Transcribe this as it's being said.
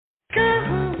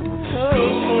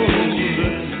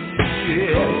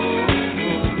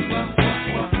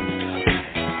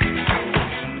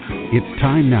It's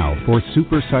time now for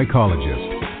super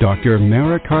psychologist, Dr.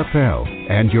 Mara Karpel,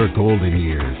 and your golden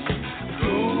years.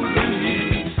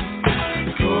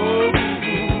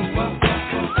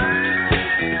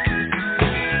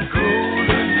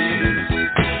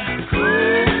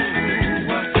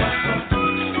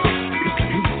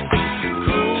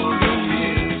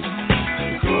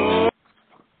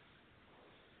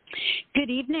 Good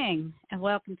evening, and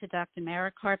welcome to Dr.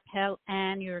 Mara Karpel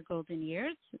and your golden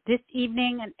years. This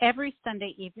evening and every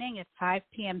Sunday evening at 5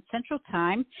 p.m. Central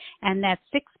Time, and that's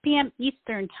 6 p.m.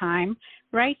 Eastern Time,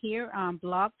 right here on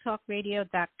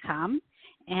blogtalkradio.com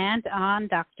and on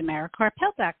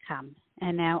drmarakarpel.com,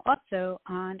 and now also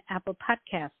on Apple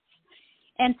Podcasts.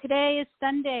 And today is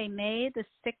Sunday, May the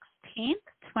 16th,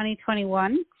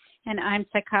 2021. And I'm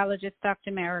psychologist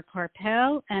Dr. Mara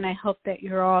Karpel, and I hope that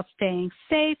you're all staying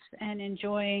safe and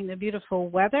enjoying the beautiful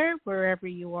weather wherever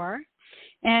you are.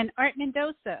 And Art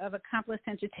Mendoza of Accomplished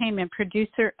Entertainment,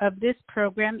 producer of this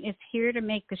program, is here to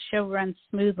make the show run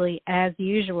smoothly as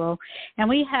usual. And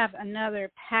we have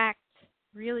another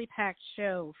really packed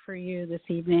show for you this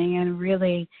evening, and a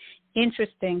really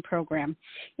interesting program.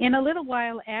 In a little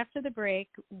while after the break,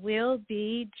 we'll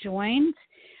be joined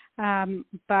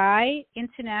by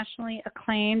internationally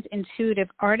acclaimed intuitive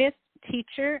artist,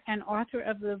 teacher, and author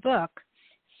of the book,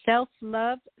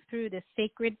 Self-Love Through the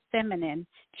Sacred Feminine,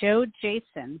 Jo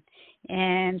Jayson.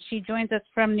 And she joins us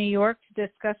from New York to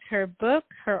discuss her book,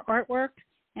 her artwork,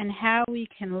 and how we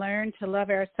can learn to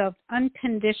love ourselves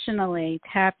unconditionally,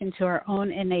 tap into our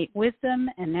own innate wisdom,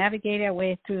 and navigate our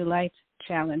way through life's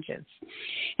challenges.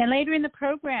 And later in the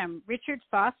program, Richard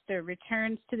Foster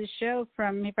returns to the show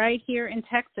from right here in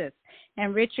Texas.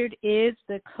 And Richard is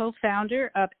the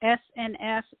co-founder of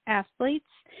SNF Athletes,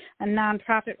 a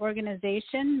nonprofit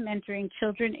organization mentoring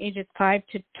children ages 5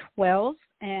 to 12.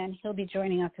 And he'll be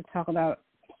joining us to talk about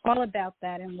all about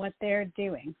that and what they're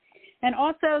doing. And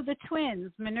also the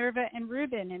twins, Minerva and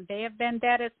Ruben in Bay of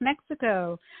Banderas,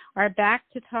 Mexico, are back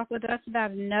to talk with us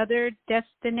about another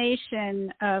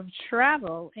destination of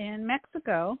travel in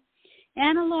Mexico.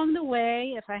 And along the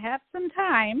way, if I have some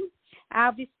time,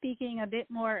 I'll be speaking a bit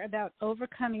more about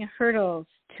overcoming hurdles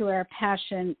to our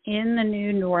passion in the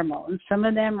new normal. And some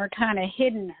of them are kind of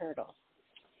hidden hurdles.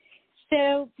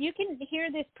 So you can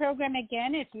hear this program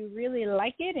again if you really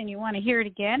like it and you want to hear it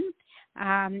again.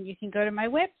 You can go to my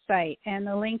website, and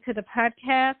the link to the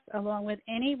podcast, along with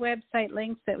any website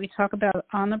links that we talk about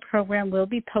on the program, will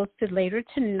be posted later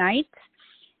tonight.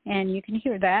 And you can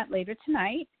hear that later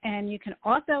tonight. And you can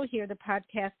also hear the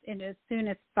podcast in as soon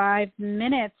as 5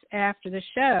 minutes after the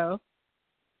show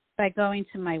by going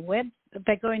to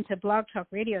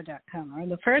blogtalkradio.com. Or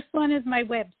the first one is my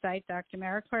website,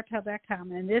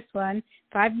 drmarakarpel.com, and this one,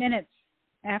 5 minutes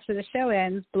after the show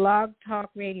ends, Blog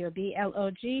Talk Radio,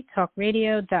 BLOG,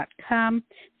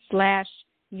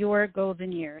 talkradio.com/your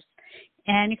golden years.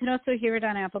 And you can also hear it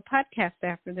on Apple Podcasts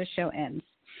after the show ends.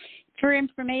 For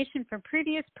information from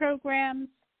previous programs,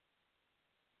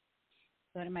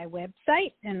 go to my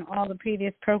website, and all the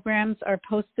previous programs are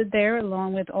posted there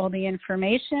along with all the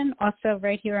information. Also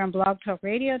right here on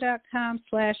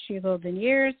blogtalkradio.com/your golden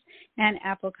years and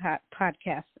Apple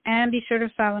Podcasts. And be sure to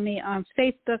follow me on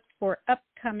Facebook for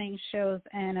upcoming shows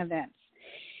and events.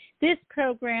 This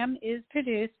program is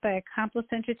produced by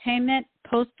Accomplished Entertainment,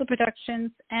 Postal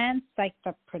Productions, and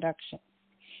Psych-Up Productions.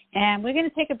 And we're going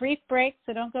to take a brief break,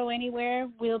 so don't go anywhere.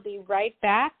 We'll be right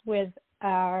back with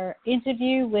our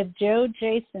interview with Jo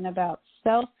Jayson about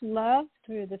self-love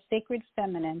through the sacred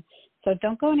feminine. So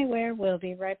don't go anywhere. We'll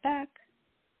be right back.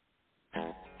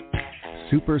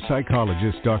 Super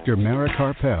psychologist Dr. Mara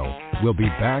Karpel will be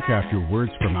back after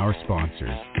words from our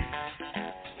sponsors.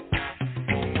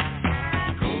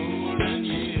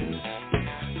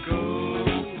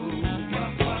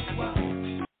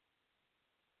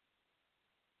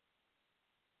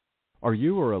 Are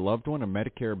you or a loved one a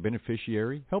Medicare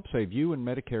beneficiary? Help save you and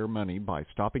Medicare money by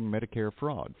stopping Medicare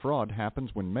fraud. Fraud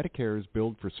happens when Medicare is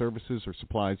billed for services or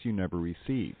supplies you never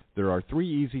receive. There are 3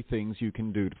 easy things you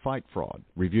can do to fight fraud.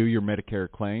 Review your Medicare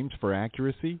claims for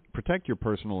accuracy, protect your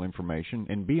personal information,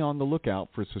 and be on the lookout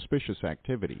for suspicious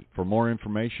activity. For more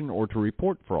information or to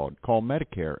report fraud, call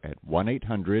Medicare at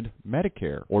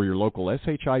 1-800-MEDICARE or your local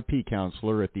SHIP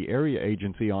counselor at the Area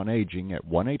Agency on Aging at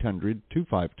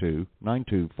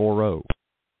 1-800-252-9240.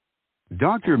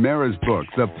 Dr. Mara's book,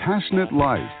 The Passionate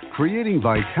Life, Creating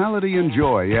Vitality and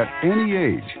Joy at Any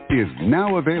Age, is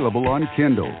now available on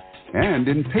Kindle and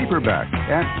in paperback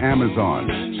at Amazon.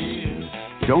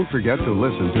 Don't forget to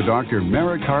listen to Dr.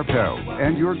 Mara Karpel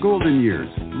and Your Golden Years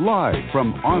live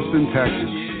from Austin, Texas,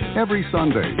 every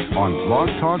Sunday on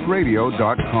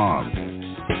blogtalkradio.com.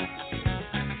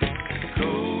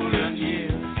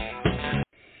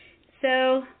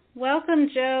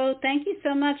 Jo, thank you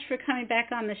so much for coming back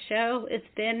on the show. It's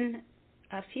been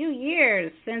a few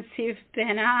years since you've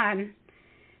been on.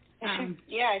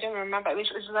 Yeah, I don't remember. It was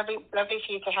lovely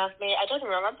for you to have me. I don't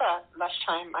remember last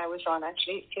time I was on,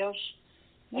 actually. It feels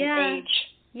an age.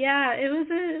 Yeah, it was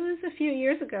a few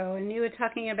years ago, and you were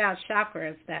talking about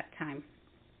chakras that time.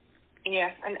 Yeah,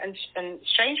 and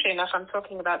strangely enough, I'm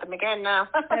talking about them again now.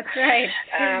 That's right.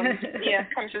 Yeah,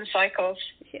 it comes in cycles.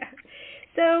 Yeah.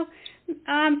 So,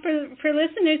 for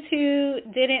listeners who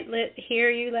didn't hear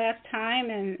you last time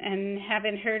and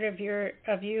haven't heard of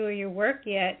you or your work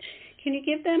yet, can you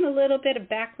give them a little bit of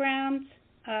background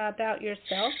about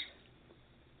yourself?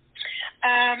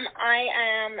 I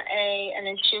am an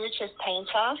intuitive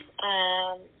painter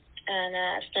and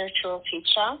a spiritual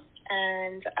teacher,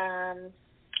 and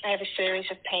I have a series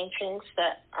of paintings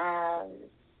that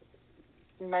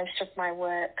most of my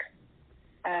work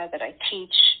that I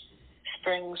teach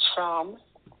springs from,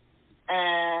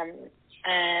 and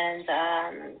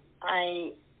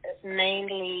I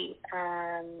mainly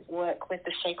work with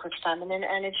the sacred feminine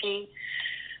energy,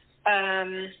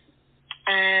 and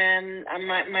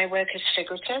my work is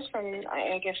figurative and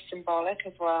I guess symbolic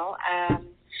as well.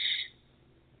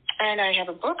 And I have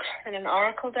a book and an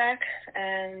oracle deck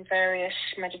and various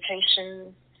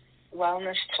meditation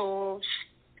wellness tools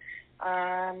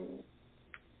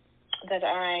that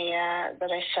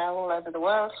I sell all over the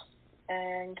world.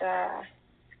 And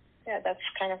that's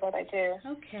kind of what I do.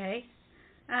 Okay.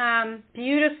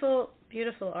 Beautiful,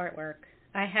 beautiful artwork.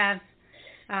 I have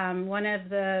one of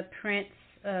the prints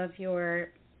of your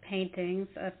paintings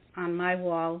up on my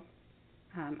wall.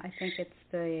 I think it's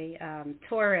the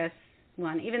Taurus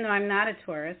one. Even though I'm not a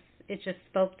Taurus, it just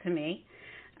spoke to me.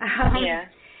 Yeah.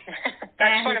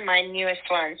 That's one of my newest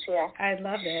ones, yeah. I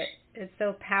love it. It's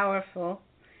so powerful.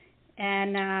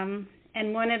 And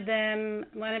one of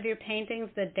your paintings,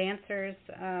 the dancers,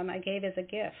 I gave as a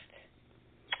gift.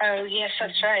 Oh, yes,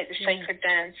 that's right, the sacred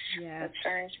dance. Yeah. That's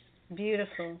right.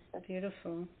 Beautiful,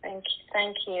 beautiful.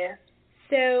 Thank you.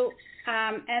 So,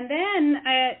 and then,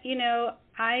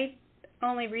 I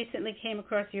only recently came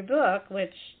across your book,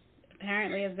 which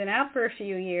apparently has been out for a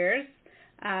few years,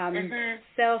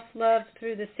 Self-Love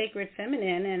Through the Sacred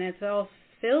Feminine, and it's all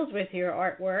filled with your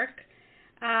artwork.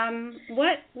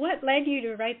 What led you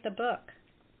to write the book?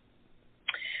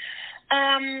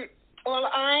 Well,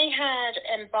 I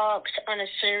had embarked on a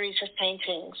series of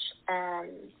paintings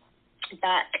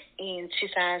back in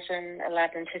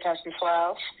 2011,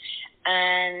 2012,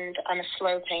 and I'm a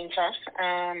slow painter,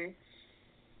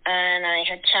 and I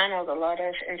had channeled a lot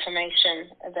of information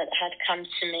that had come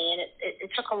to me, and it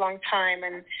took a long time,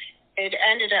 and it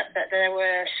ended up that there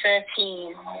were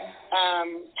 13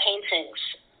 paintings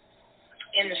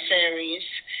in the series,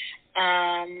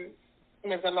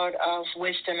 with a lot of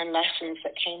wisdom and lessons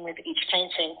that came with each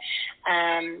painting.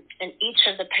 And each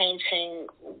of the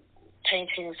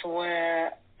paintings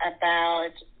were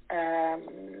about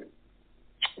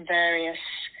various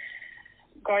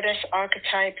goddess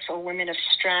archetypes or women of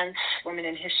strength, women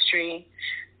in history,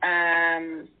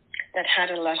 that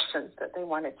had a lesson that they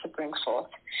wanted to bring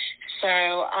forth. So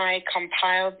I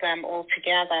compiled them all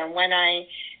together. And when I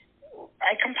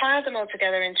compiled them all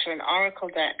together into an oracle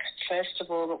deck, first of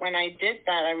all, but when I did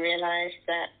that, I realized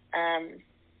that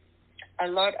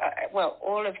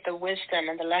all of the wisdom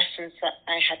and the lessons that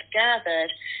I had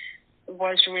gathered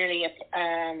was really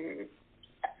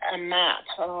a map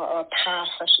or a path,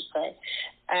 I should say,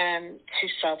 to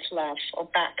self-love or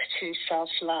back to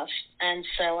self-love. And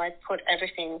so I put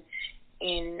everything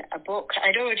in a book.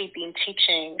 I'd already been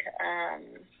teaching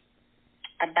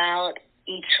about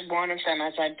each one of them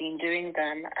as I'd been doing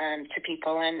them to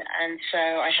people, and so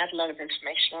I had a lot of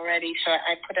information already, so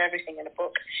I put everything in a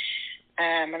book,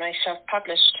 and I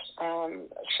self-published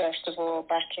first of all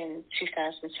back in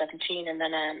 2017, and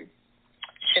then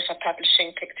Schiffer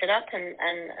Publishing picked it up, and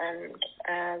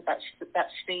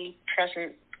that's the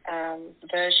present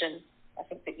version, I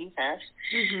think, that you have.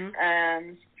 Mm-hmm.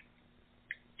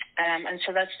 And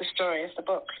so that's the story of the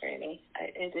book, really.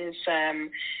 It is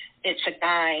it's a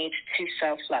guide to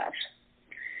self-love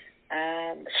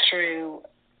through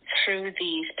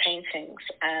these paintings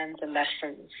and the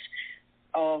lessons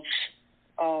of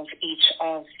each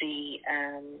of the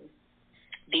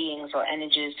beings or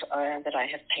energies that I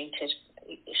have painted.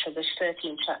 So there's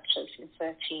 13 chapters and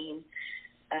 13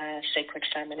 sacred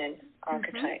feminine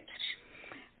archetypes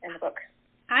in the book.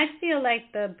 I feel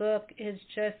like the book is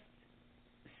just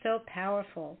so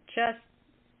powerful. Just,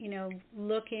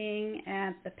 looking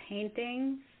at the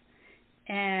paintings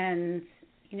and,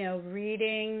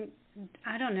 reading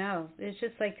I don't know. It's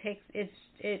just like it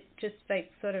just like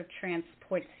sort of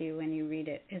transports you when you read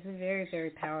it. It's very, very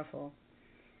powerful.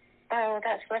 Oh,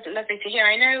 that's lovely to hear.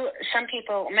 I know some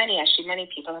people, many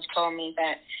people have told me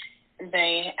that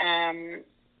they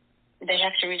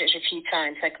have to read it a few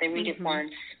times. Like they read it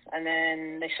once, and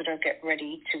then they sort of get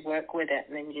ready to work with it,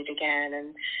 and they read it again,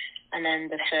 and then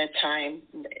the third time,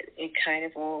 it kind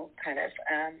of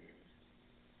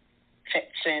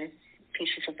fits in.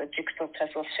 Pieces of the jigsaw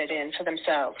puzzle fit in for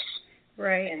themselves,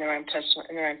 right, in their own personal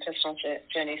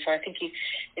journey. So I think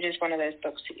it is one of those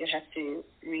books that you have to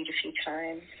read a few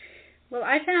times. Well,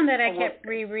 I found that I kept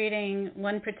rereading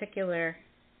one particular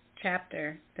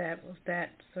chapter that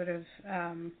sort of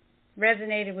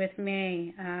resonated with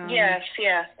me. Yes,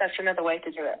 that's another way to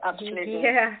do it. Absolutely.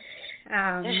 Yeah.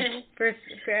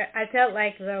 I felt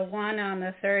like the one on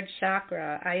the third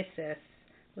chakra, Isis,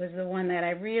 was the one that I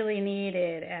really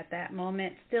needed at that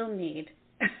moment, still need.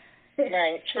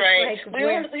 Right. Like we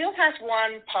all have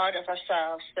one part of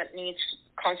ourselves that needs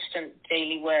constant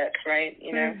daily work, right?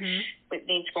 You know, it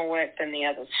needs more work than the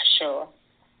others, for sure.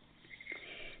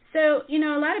 So,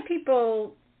 a lot of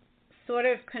people sort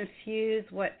of confuse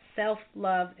what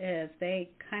self-love is. They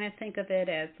kind of think of it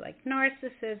as like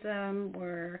narcissism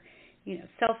or,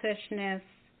 selfishness.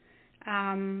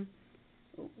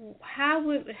 How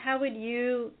would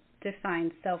you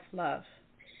define self-love?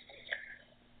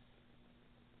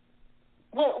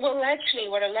 Well, actually,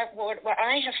 what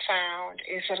I have found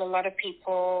is that a lot of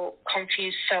people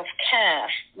confuse self-care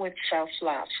with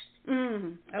self-love.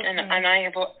 Okay. And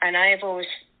I have always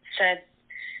said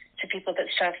to people that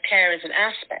self-care is an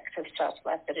aspect of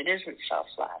self-love, but it isn't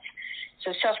self-love.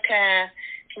 So self-care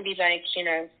can be like,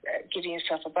 giving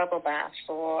yourself a bubble bath,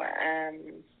 or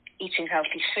eating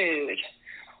healthy food,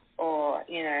 or,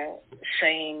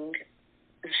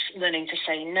 learning to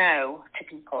say no to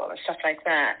people, or stuff like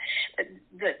that.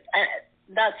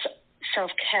 That's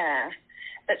self-care.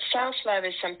 But self-love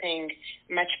is something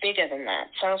much bigger than that.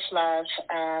 Self-love,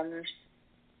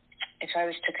 if I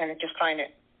was to kind of define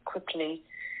it quickly,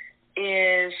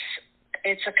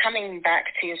 it's a coming back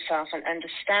to yourself and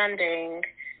understanding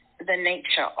the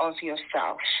nature of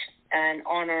yourself and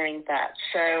honoring that.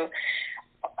 So,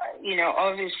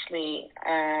 obviously,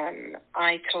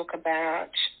 I talk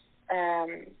about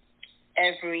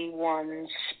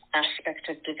everyone's aspect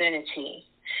of divinity,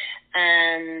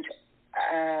 and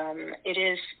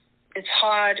it's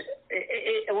hard.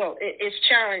 It's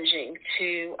challenging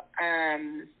to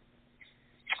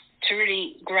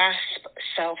really grasp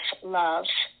self-love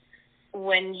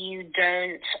when you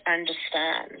don't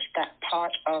understand that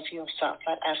part of yourself,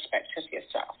 that aspect of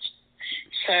yourself.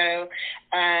 So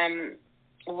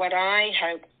what I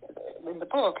hope in the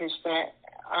book is that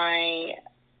I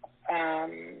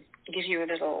give you a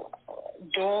little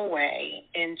doorway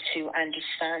into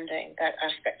understanding that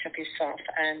aspect of yourself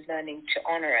and learning to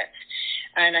honor it.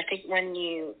 And I think when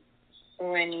you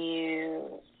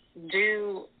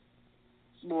do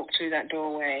walk through that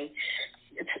doorway,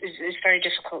 it's very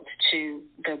difficult to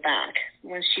go back.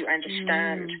 Once you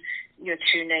understand your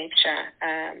true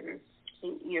nature,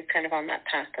 you're kind of on that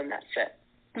path, and that's it.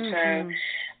 So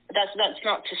that's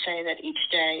not to say that each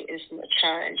day isn't a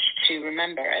challenge to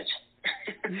remember it.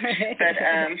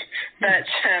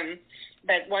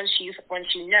 but once you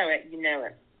know it, you know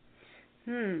it.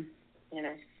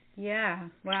 Yeah.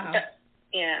 Wow.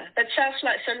 But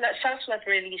self-love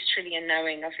really is truly a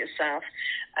knowing of yourself,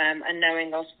 a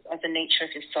knowing of the nature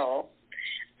of your soul,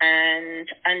 and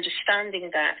understanding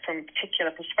that from a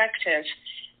particular perspective.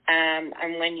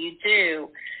 And when you do,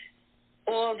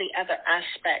 all the other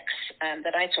aspects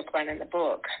that I talk about in the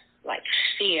book, like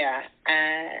fear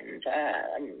and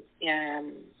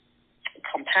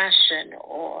compassion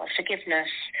or forgiveness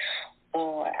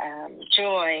or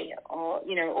joy, or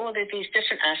all of these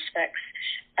different aspects,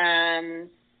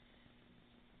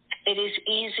 it is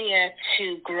easier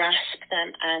to grasp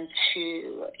them and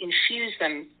to infuse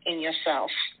them in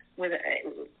yourself with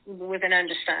an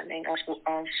understanding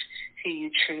of who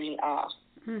you truly are.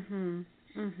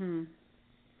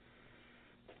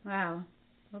 Wow.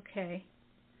 Okay.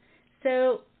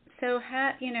 So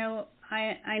how,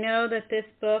 I know that this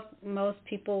book, most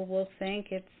people will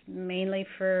think it's mainly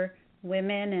for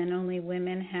women and only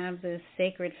women have the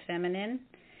sacred feminine.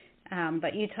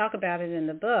 But you talk about it in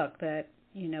the book that,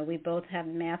 we both have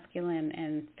masculine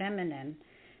and feminine.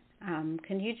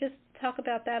 Can you just talk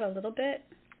about that a little bit?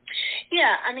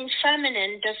 Yeah,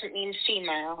 feminine doesn't mean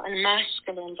female, and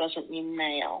masculine doesn't mean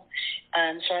male.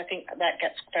 So I think that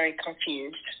gets very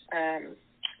confused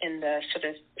in the sort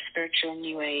of spiritual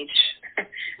New Age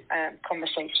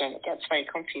conversation. It gets very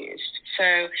confused.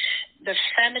 So the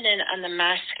feminine and the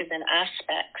masculine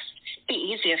aspects, it'd be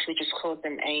easier if we just called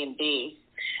them A and B.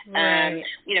 Right.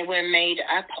 We're made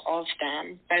up of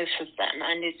them, both of them,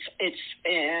 and it's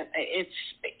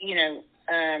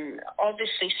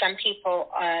obviously some people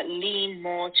lean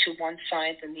more to one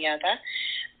side than the other.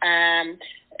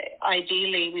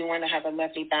 Ideally, we want to have a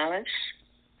lovely balance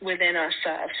within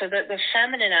ourselves, so that the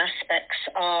feminine aspects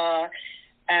are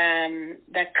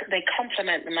they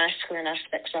complement the masculine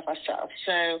aspects of ourselves.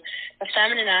 So the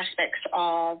feminine aspects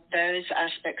are those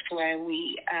aspects where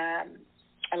we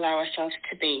allow ourselves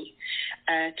to be,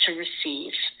 to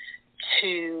receive,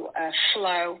 to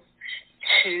flow,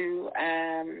 to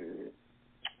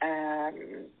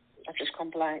I've just gone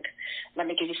blank. Let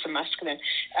me give you some masculine.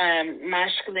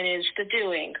 Masculine is the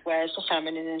doing, whereas the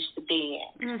feminine is the being.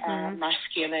 Mm-hmm.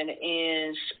 Masculine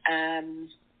is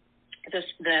the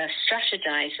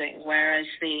strategizing, whereas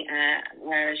the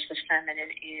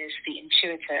feminine is the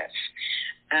intuitive.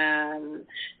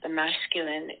 The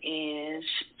masculine is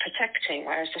protecting,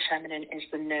 whereas the feminine is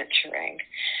the nurturing.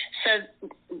 So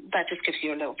that just gives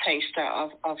you a little taster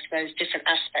of those different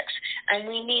aspects. And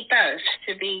we need both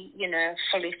to be,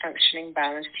 fully functioning,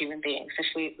 balanced human beings. If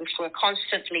we're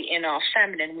constantly in our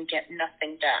feminine, we get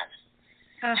nothing done.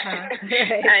 Uh-huh.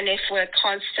 And if we're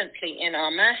constantly in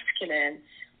our masculine,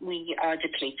 we are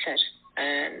depleted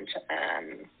and,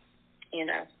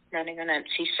 running on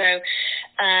empty. So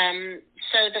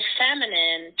the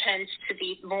feminine tends to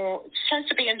be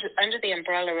under the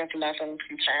umbrella of love and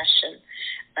compassion,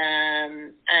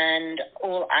 and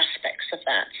all aspects of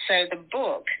that. So the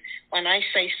book, when I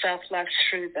say self-love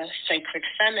through the sacred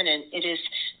feminine, it is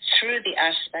through the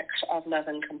aspects of love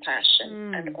and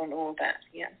compassion and on all that.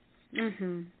 Yeah.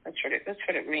 Mm-hmm. That's what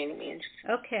it really means.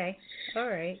 Okay. All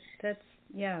right.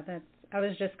 I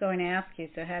was just going to ask you,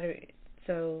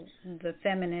 so the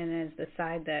feminine is the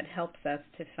side that helps us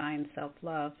to find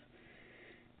self-love.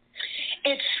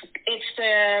 It's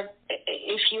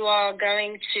if you are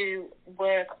going to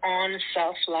work on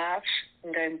self-love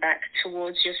and going back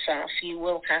towards yourself, you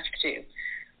will have to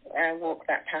walk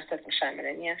that path of the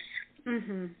feminine, yes.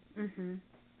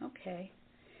 Okay.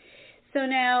 So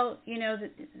now,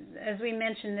 as we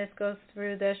mentioned, this goes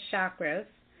through the chakras.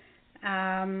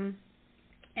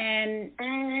 And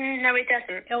no, it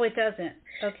doesn't. Oh, it doesn't.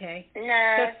 Okay.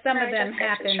 No. So some of them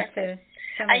happen to.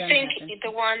 I think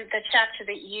the chapter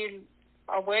that you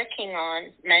are working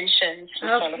on mentions the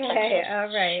solar plexus. Okay. All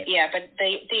right. Yeah, but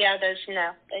the others,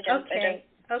 no, they don't. Okay.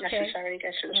 They don't necessarily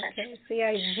go through the chapter. Okay. See,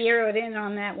 I zeroed in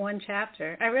on that one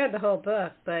chapter. I read the whole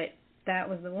book, but that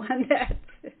was the one that.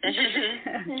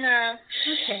 No.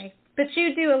 Okay. But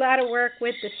you do a lot of work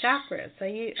with the chakras. Are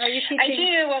you teaching? I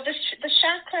do. Well, the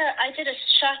chakra, I did a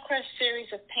chakra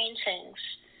series of paintings.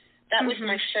 That was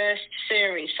my first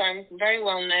series, so I'm very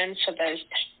well known for those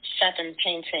 7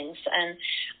 paintings. And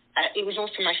it was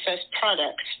also my first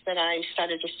product that I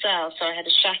started to sell. So I had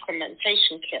a chakra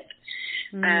meditation kit.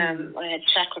 I had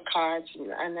chakra cards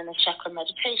and then a chakra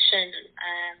meditation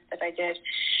that I did.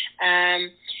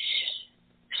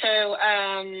 So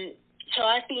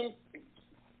I've been,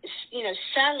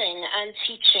 selling and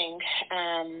teaching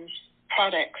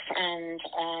products and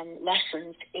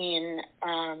lessons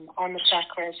on the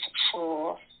chakras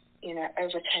for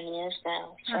over 10 years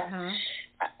now. So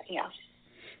yeah.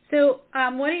 So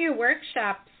what are your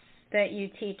workshops that you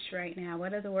teach right now?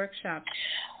 What are the workshops?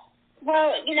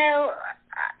 Well,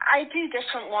 I do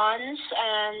different ones.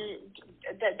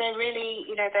 They really,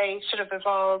 they sort of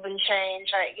evolve and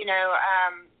change.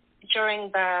 During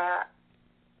the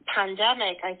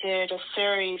pandemic, I did a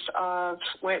series of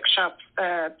workshops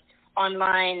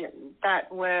online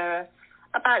that were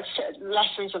about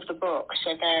lessons of the book,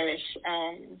 so various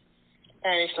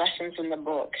lessons in the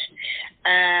book.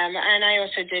 And I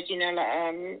also did,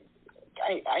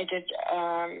 I did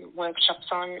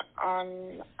workshops on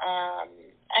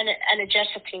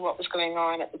energetically what was going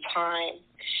on at the time.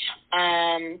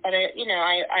 But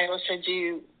I also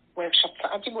do workshops.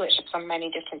 I do workshops on many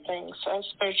different things, so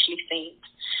spiritually themed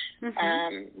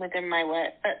within my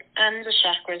work, and the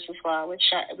chakras as well,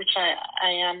 which I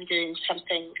am doing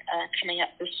something coming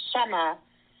up this summer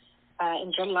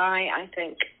in July, I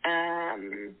think,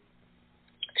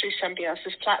 through somebody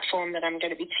else's platform that I'm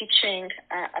going to be teaching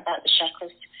about the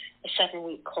chakras, a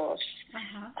 7-week course.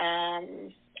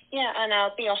 And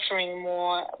I'll be offering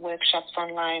more workshops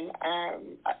online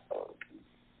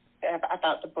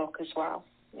about the book as well.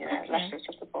 Lessons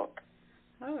of the book.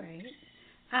 All right.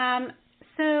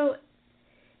 So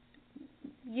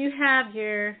you have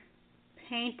your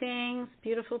paintings,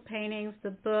 beautiful paintings,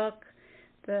 the book,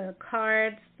 the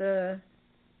cards, the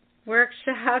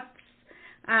workshops.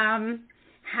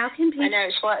 How can people... I know,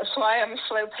 it's why I'm a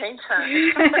slow painter.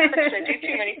 I do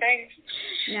too many things.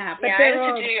 Yeah, but I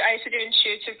also do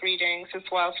intuitive readings as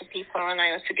well for people, and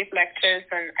I also give lectures,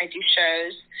 and I do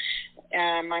shows,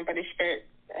 mind, body, spirit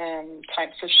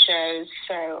types of shows.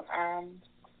 So,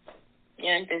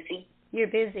 yeah, I'm busy. You're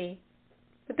busy.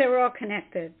 But they're all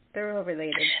connected. They're all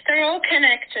related. They're all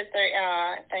connected. They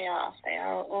are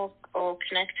all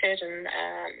connected, and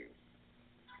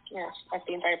yes, I've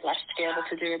been very blessed to be able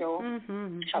to do it all,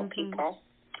 help people.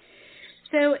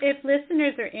 So if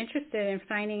listeners are interested in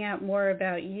finding out more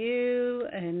about you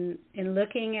and in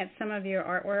looking at some of your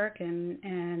artwork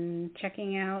and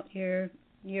checking out your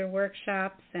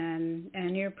workshops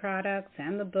and your products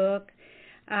and the book,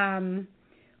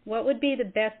 what would be the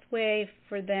best way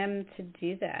for them to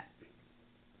do that?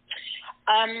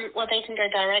 Well, they can go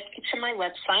directly to my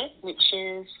website, which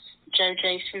is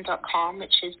jojayson.com,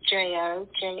 which is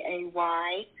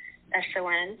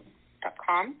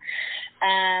JOJAYSON.com.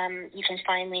 You can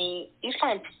find me. You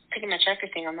find pretty much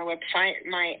everything on the website.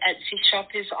 My Etsy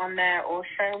shop is on there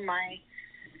also. My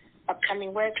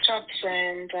upcoming workshops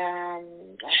and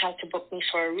how to book me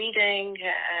for a reading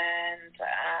and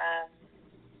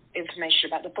information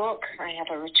about the book. I have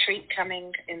a retreat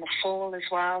coming in the fall as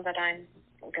well that I'm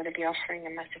going to be offering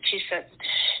in Massachusetts.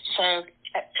 So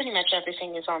pretty much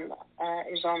everything is on the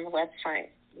website.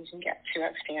 You can get to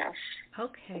everything else.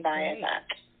 Okay, via that.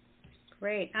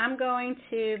 Great. I'm going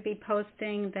to be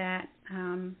posting that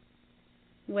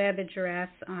web address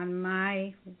on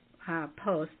my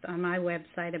post on my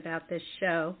website about this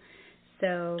show,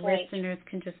 so listeners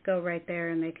can just go right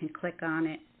there and they can click on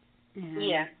it. And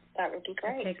yeah, that would be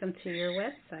great. Take them to your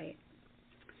website.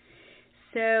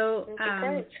 So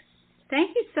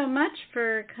thank you so much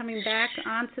for coming back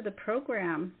onto the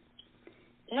program.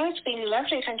 No, it's been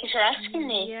lovely. Thank you for asking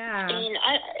me. Yeah.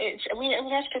 We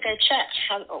have to go check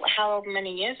how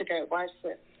many years ago it was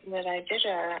that I did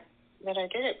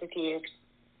it with you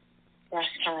last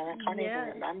time. I can't even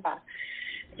remember.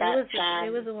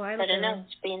 It was a while ago. But I know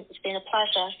it's been a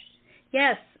pleasure.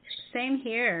 Yes, same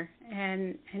here.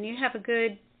 And you have a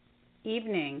good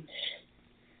evening.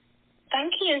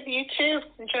 Thank you. You too.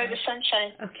 Enjoy the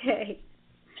sunshine. Okay.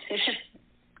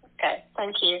 Okay.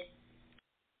 Thank you.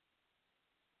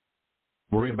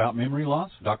 Worry about memory loss?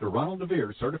 Dr. Ronald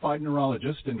DeVere, certified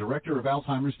neurologist and director of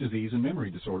Alzheimer's disease and memory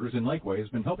disorders in Lakeway, has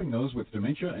been helping those with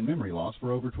dementia and memory loss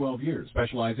for over 12 years.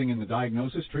 Specializing in the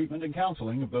diagnosis, treatment, and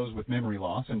counseling of those with memory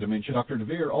loss and dementia, Dr.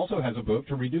 DeVere also has a book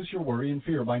to reduce your worry and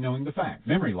fear by knowing the facts.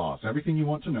 Memory Loss, Everything You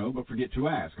Want to Know But Forget to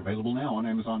Ask, available now on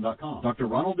Amazon.com. Dr.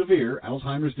 Ronald DeVere,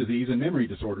 Alzheimer's disease and memory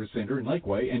disorders center in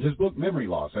Lakeway, and his book, Memory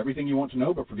Loss, Everything You Want to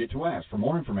Know But Forget to Ask. For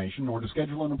more information or to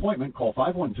schedule an appointment, call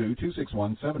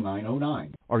 512-261-7909.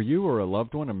 Are you or a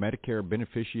loved one a Medicare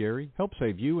beneficiary? Help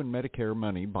save you and Medicare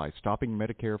money by stopping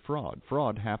Medicare fraud.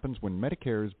 Fraud happens when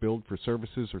Medicare is billed for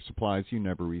services or supplies you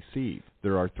never receive.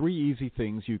 There are 3 easy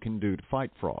things you can do to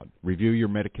fight fraud. Review your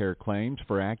Medicare claims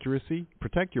for accuracy,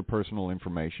 protect your personal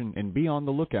information, and be on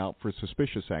the lookout for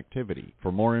suspicious activity.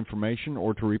 For more information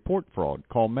or to report fraud,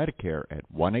 call Medicare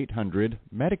at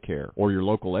 1-800-MEDICARE or your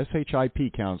local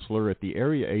SHIP counselor at the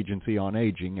Area Agency on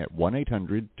Aging at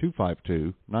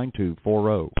 1-800-252-9240.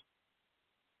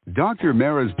 Dr.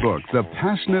 Mara's book, The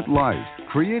Passionate Life,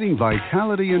 Creating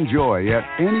Vitality and Joy at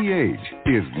Any Age,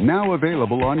 is now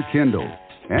available on Kindle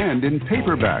and in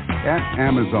paperback at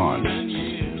Amazon.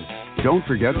 Don't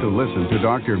forget to listen to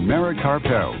Dr. Mara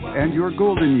Karpel and Your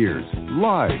Golden Years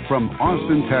live from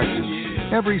Austin, Texas,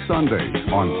 every Sunday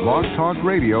on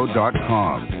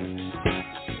blogtalkradio.com.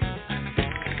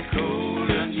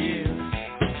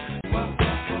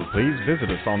 Please visit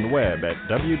us on the web at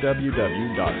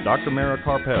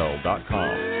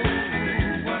www.drmarakarpel.com.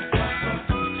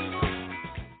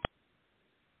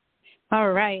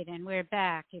 All right, and we're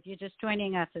back. If you're just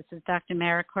joining us, this is Dr.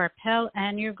 Mara Karpel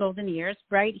and Your Golden Years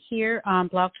right here on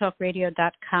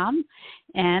blogtalkradio.com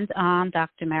and on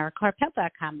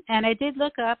drmarakarpel.com. And I did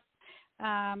look up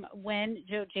when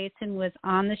Jo Jayson was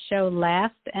on the show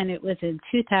last, and it was in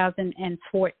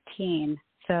 2014.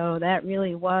 So that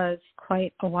really was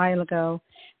quite a while ago.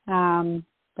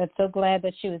 But so glad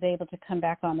that she was able to come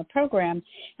back on the program.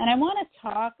 And I want to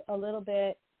talk a little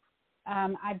bit.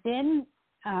 I've been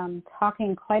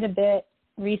talking quite a bit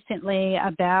recently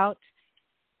about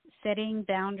setting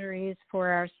boundaries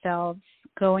for ourselves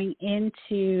going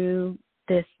into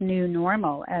this new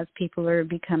normal as people are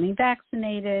becoming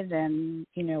vaccinated and,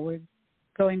 we're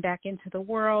going back into the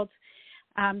world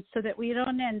so that we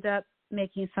don't end up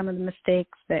making some of the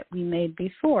mistakes that we made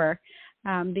before.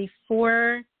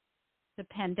 Before the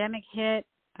pandemic hit,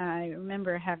 I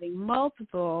remember having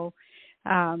multiple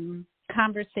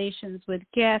conversations with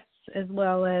guests, as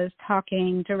well as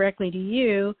talking directly to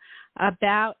you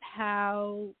about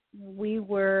how we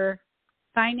were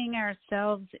finding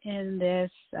ourselves in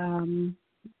this,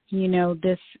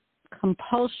 this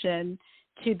compulsion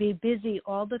to be busy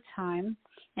all the time.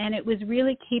 And it was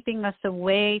really keeping us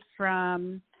away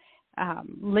from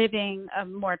living a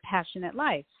more passionate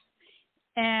life.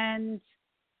 And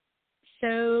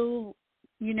so,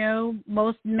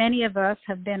 many of us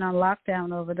have been on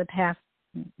lockdown over the past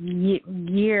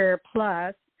year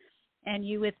plus, and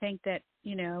you would think that,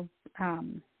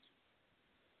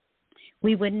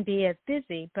 we wouldn't be as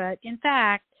busy. But in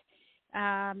fact,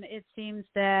 it seems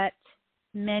that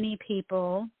many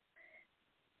people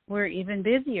were even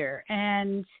busier.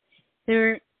 And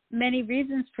there are many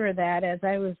reasons for that as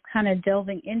I was kind of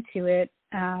delving into it.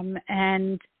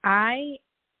 And I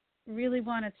really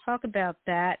want to talk about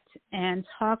that and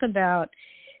talk about,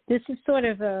 this is sort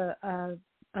of a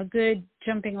good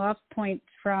jumping off point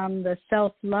from the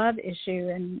self-love issue.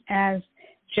 And as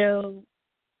Joe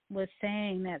was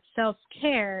saying, that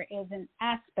self-care is an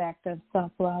aspect of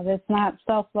self-love. It's not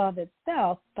self-love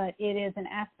itself, but it is an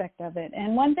aspect of it.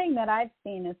 And one thing that I've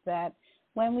seen is that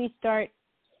when we start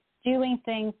doing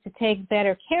things to take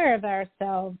better care of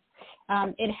ourselves,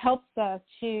 it helps us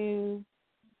to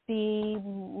be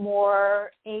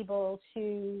more able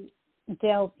to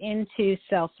delve into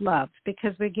self-love,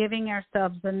 because we're giving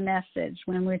ourselves a message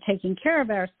when we're taking care of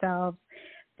ourselves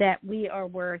that we are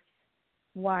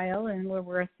worthwhile and we're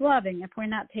worth loving. If we're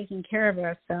not taking care of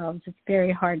ourselves, it's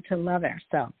very hard to love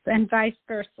ourselves, and vice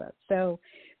versa. So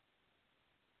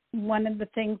one of the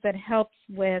things that helps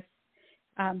with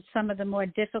some of the more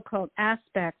difficult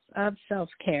aspects of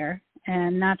self-care,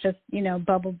 and not just,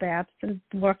 bubble baths and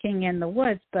walking in the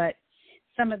woods, but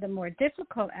some of the more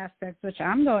difficult aspects, which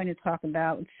I'm going to talk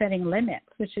about, setting limits,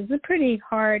 which is a pretty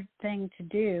hard thing to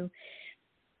do,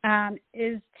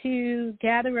 is to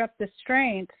gather up the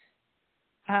strength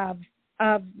of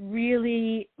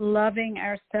really loving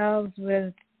ourselves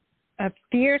with a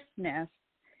fierceness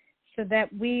so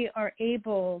that we are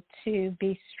able to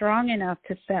be strong enough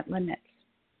to set limits.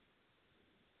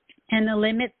 And the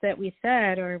limits that we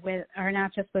set are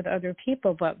not just with other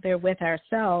people, but they're with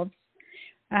ourselves.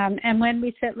 And when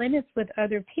we set limits with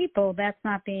other people, that's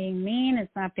not being mean,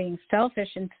 it's not being selfish.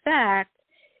 In fact,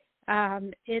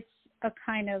 it's a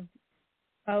kind of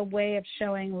a way of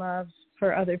showing love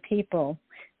for other people,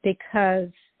 because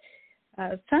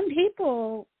some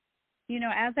people,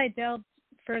 as I delve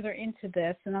further into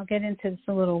this, and I'll get into this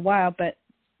in a little while, but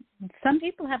some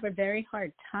people have a very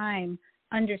hard time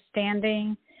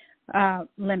understanding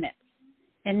limits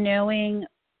and knowing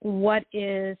what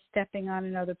is stepping on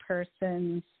another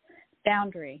person's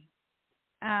boundary.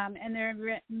 And there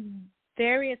are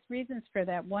various reasons for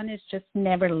that. One is just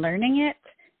never learning it,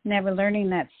 never learning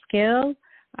that skill,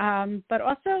 but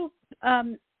also,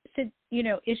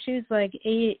 issues like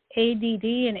ADD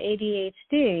and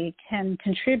ADHD can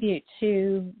contribute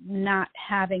to not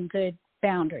having good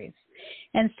boundaries.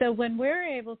 And so when we're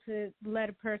able to let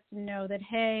a person know that,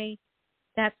 hey,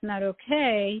 that's not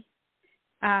okay,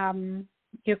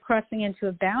 you're crossing into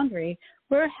a boundary,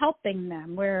 we're helping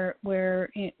them.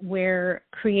 We're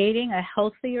creating a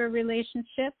healthier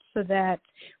relationship so that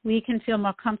we can feel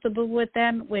more comfortable with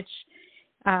them, which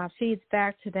feeds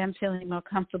back to them feeling more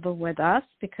comfortable with us,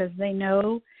 because they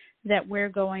know that we're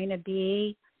going to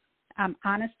be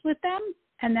honest with them.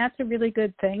 And that's a really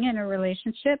good thing in a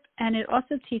relationship. And it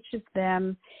also teaches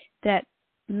them that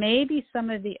maybe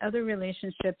some of the other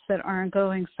relationships that aren't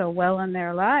going so well in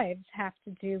their lives have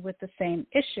to do with the same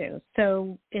issue.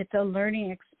 So it's a learning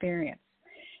experience.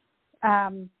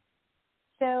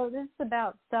 So this is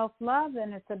about self-love,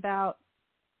 and it's about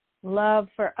love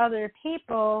for other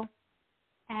people.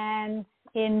 And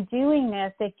in doing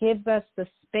this, it gives us the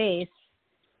space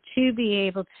to be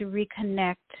able to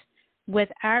reconnect with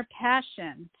our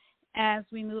passion as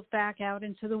we move back out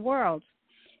into the world.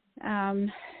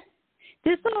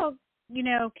 This all,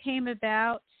 came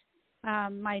about,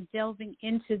 my delving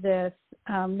into this,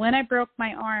 when I broke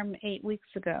my arm 8 weeks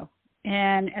ago.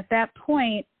 And at that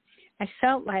point, I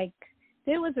felt like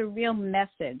there was a real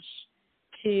message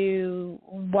to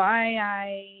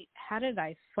how did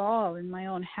I fall in my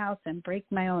own house and break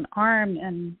my own arm,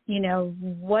 and,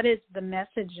 what is the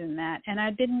message in that? And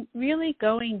I've been really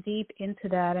going deep into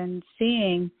that and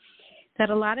seeing that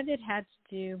a lot of it had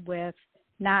to do with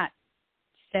not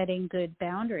setting good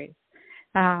boundaries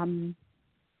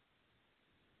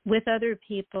with other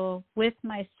people, with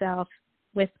myself,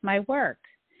 with my work.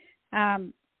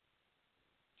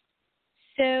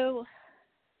 So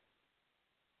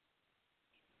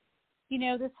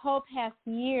this whole past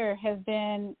year has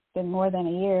been more than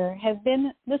a year, has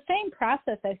been the same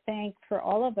process, I think, for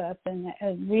all of us, and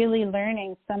really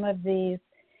learning some of these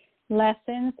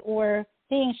lessons, or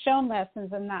being shown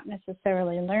lessons and not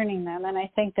necessarily learning them. And I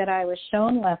think that I was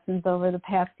shown lessons over the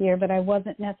past year, but I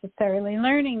wasn't necessarily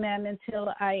learning them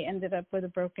until I ended up with a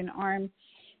broken arm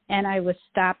and I was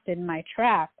stopped in my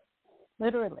tracks,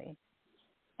 literally.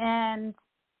 And,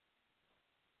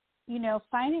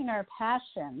 finding our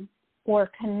passion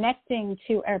or connecting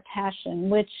to our passion,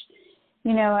 which,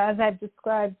 as I've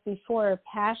described before,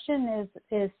 passion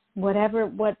is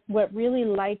what really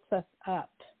lights us up.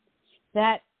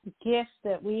 That gift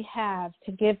that we have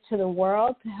to give to the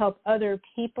world, to help other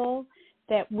people,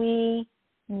 that we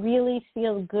really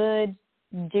feel good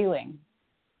doing.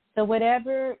 So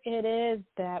whatever it is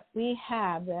that we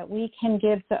have that we can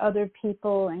give to other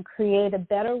people and create a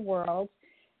better world,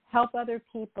 help other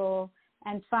people,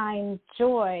 and find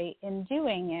joy in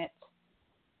doing it,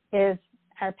 is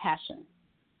our passion.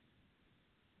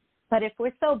 But if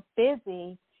we're so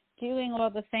busy doing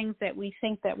all the things that we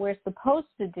think that we're supposed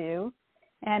to do,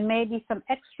 and maybe some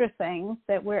extra things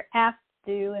that we're asked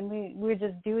to do, and we're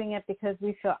just doing it because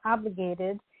we feel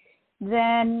obligated,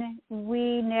 then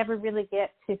we never really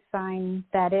get to find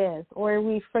that is, or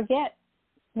we forget.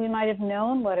 We might have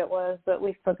known what it was, but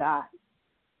we forgot.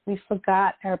 We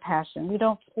forgot our passion.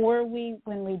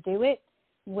 When we do it,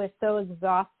 we're so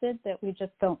exhausted that we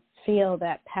just don't feel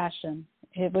that passion.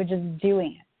 We're just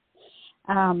doing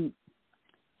it.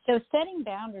 So setting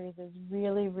boundaries is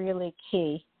really, really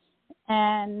key.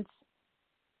 And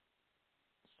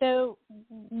so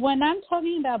when I'm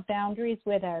talking about boundaries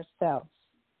with ourselves,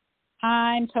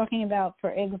 I'm talking about,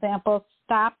 for example,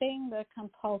 stopping the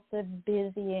compulsive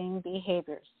busying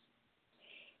behaviors.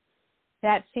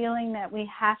 That feeling that we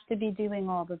have to be doing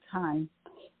all the time.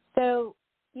 So,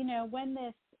 when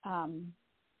this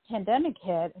pandemic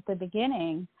hit at the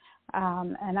beginning,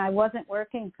 and I wasn't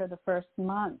working for the first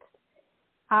month,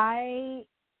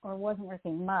 wasn't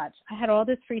working much. I had all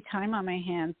this free time on my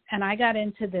hands, and I got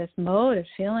into this mode of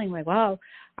feeling like, wow,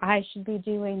 I should be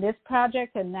doing this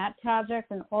project and that project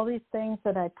and all these things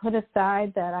that I put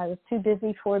aside that I was too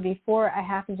busy for before. I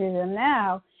have to do them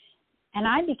now. And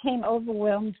I became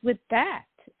overwhelmed with that.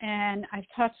 And I've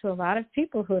talked to a lot of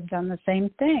people who have done the same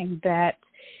thing, that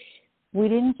we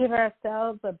didn't give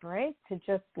ourselves a break to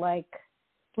just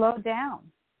slow down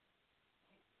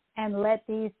and let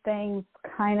these things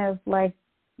kind of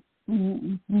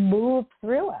move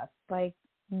through us,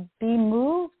 be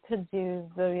moved to do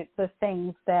the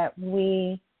things that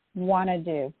we want to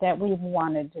do, that we've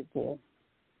wanted to do.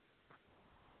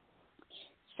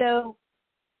 So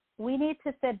we need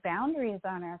to set boundaries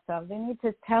on ourselves. We need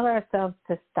to tell ourselves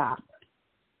to stop.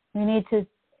 We need to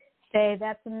say,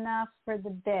 that's enough for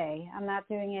the day. I'm not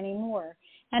doing any more.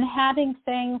 And having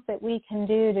things that we can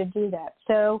do to do that.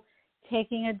 So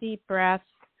taking a deep breath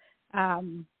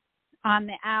on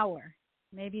the hour.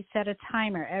 Maybe set a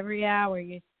timer. Every hour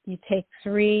you take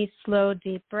 3 slow,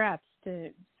 deep breaths to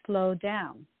slow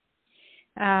down.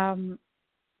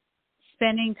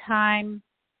 Spending time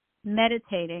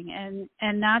meditating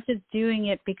and not just doing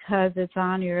it because it's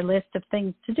on your list of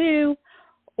things to do,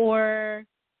 or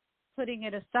putting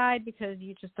it aside because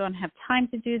you just don't have time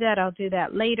to do that. I'll do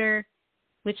that later,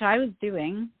 which I was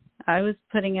doing. I was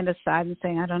putting it aside and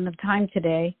saying, I don't have time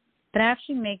today, but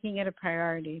actually making it a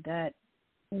priority that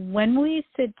when we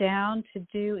sit down to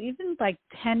do even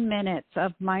 10 minutes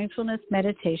of mindfulness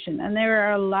meditation, and there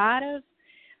are a lot of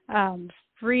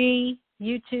free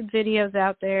YouTube videos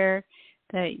out there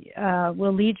that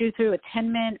will lead you through a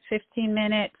 10-minute,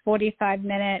 15-minute,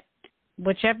 45-minute,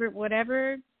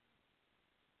 whatever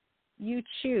you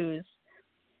choose,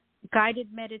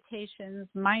 guided meditations,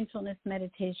 mindfulness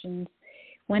meditations.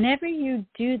 Whenever you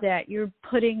do that, you're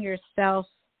putting yourself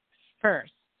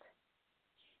first,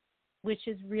 which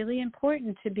is really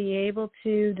important to be able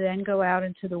to then go out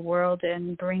into the world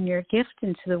and bring your gift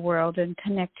into the world and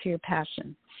connect to your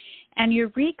passion. And you're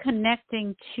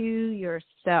reconnecting to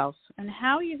yourself. And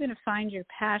how are you going to find your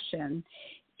passion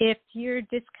if you're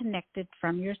disconnected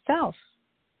from yourself?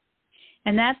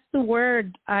 And that's the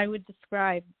word I would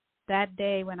describe that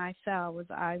day when I fell, was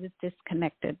I was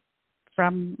disconnected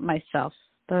from myself.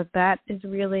 So that is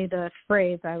really the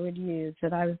phrase I would use,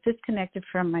 that I was disconnected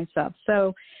from myself.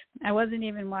 So I wasn't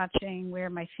even watching where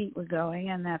my feet were going,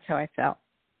 and that's how I felt.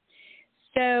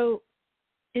 So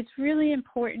it's really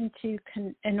important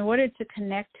in order to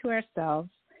connect to ourselves,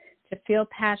 to feel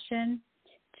passion,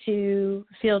 to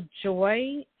feel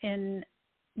joy in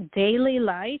daily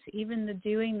life, even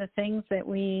doing the things that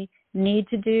we need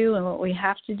to do and what we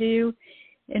have to do,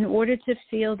 in order to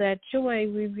feel that joy,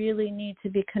 we really need to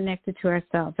be connected to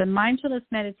ourselves. And mindfulness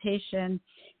meditation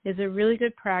is a really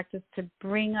good practice to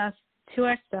bring us to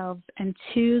ourselves and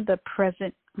to the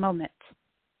present moment.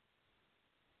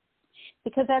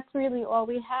 Because that's really all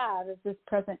we have is this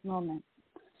present moment.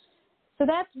 So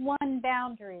that's one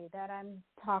boundary that I'm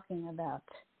talking about.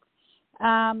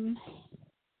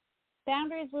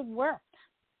 Boundaries with work.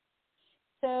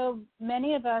 So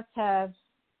many of us have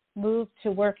moved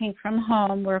to working from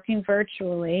home, working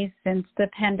virtually since the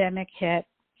pandemic hit.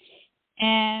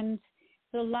 And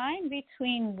the line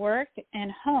between work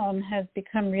and home has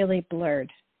become really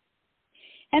blurred.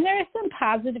 And there are some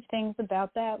positive things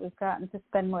about that. We've gotten to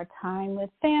spend more time with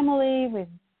family. We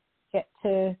get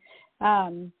to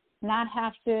not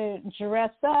have to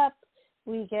dress up.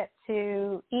 We get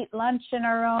to eat lunch in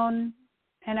our own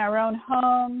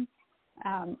home.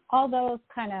 All those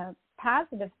kind of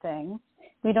positive things.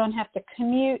 We don't have to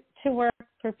commute to work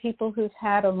for people who've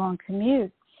had a long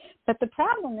commute. But the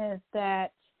problem is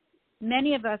that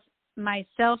many of us,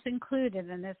 myself included,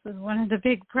 and this was one of the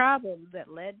big problems that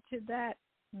led to that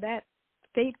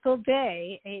fateful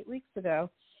day 8 weeks ago,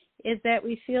 is that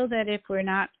we feel that if we're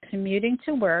not commuting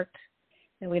to work,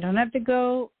 that we don't have to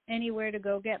go anywhere to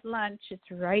go get lunch,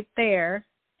 it's right there,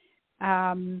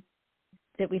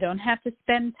 that we don't have to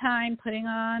spend time putting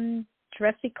on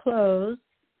dressy clothes,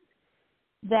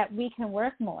 that we can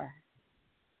work more.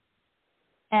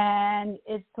 And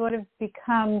it sort of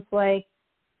becomes like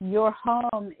your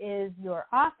home is your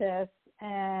office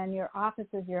and your office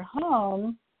is your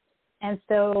home. And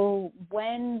so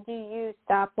when do you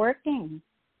stop working?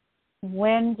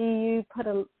 And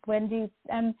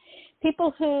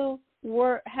people who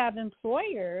have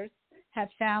employers have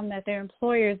found that their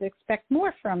employers expect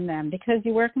more from them because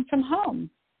you're working from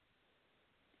home.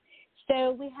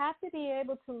 So we have to be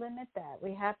able to limit that.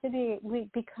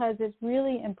 Because it's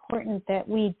really important that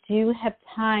we do have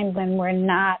time when we're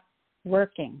not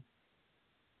working.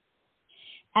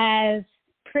 As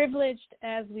privileged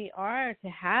as we are to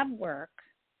have work,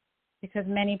 because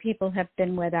many people have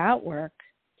been without work,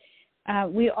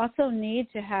 we also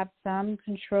need to have some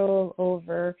control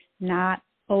over not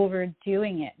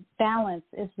overdoing it. Balance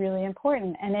is really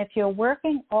important. And if you're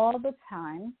working all the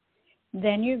time,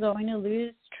 then you're going to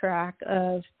lose track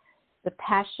of the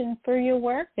passion for your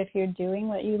work. If you're doing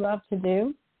what you love to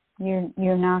do, you're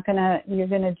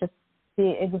going to just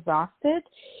be exhausted.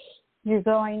 You're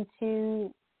going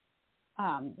to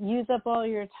use up all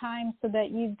your time so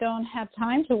that you don't have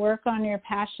time to work on your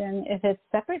passion if it's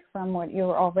separate from what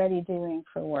you're already doing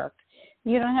for work.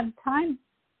 You don't have time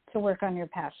to work on your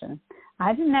passion.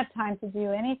 I didn't have time to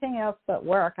do anything else but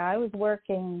work. I was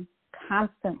working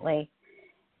constantly,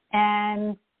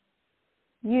 and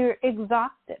you're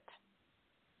exhausted.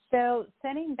 So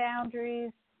setting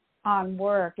boundaries on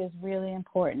work is really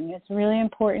important. It's really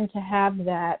important to have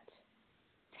that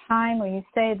time where you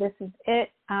say, this is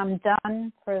it, I'm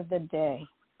done for the day.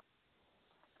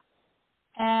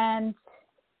 And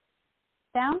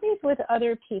boundaries with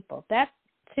other people, that's,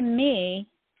 to me,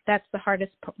 that's the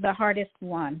hardest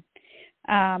one.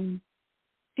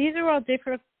 These are all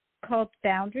difficult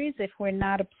boundaries if we're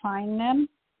not applying them,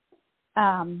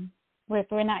 if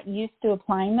we're not used to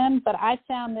applying them. But I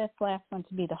found this last one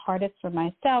to be the hardest for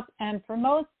myself and for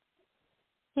most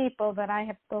people that I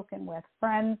have spoken with,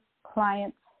 friends,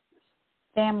 clients,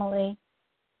 family.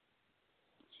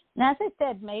 And as I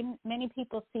said, many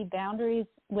people see boundaries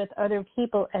with other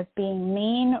people as being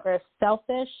mean or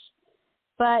selfish,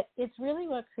 but it's really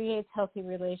what creates healthy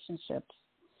relationships,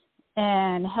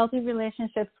 and healthy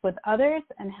relationships with others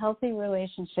and healthy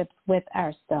relationships with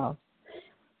ourselves.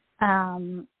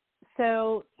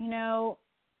 So,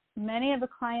 many of the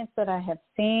clients that I have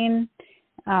seen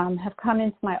have come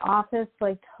into my office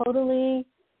like totally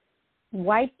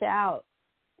wiped out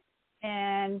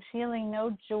and feeling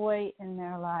no joy in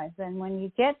their lives. And when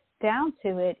you get down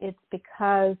to it, it's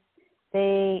because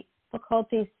they have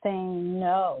difficulty saying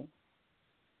no.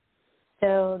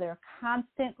 So they're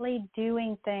constantly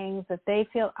doing things that they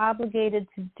feel obligated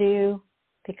to do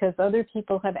because other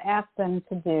people have asked them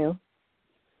to do.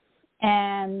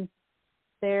 And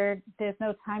there's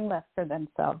no time left for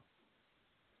themselves.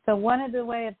 So one of the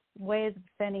ways of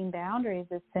setting boundaries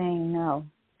is saying no.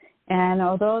 And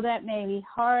although that may be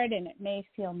hard and it may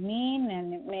feel mean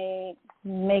and it may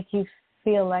make you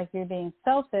feel like you're being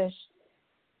selfish,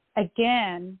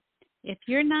 again, if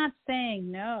you're not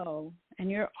saying no and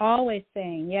you're always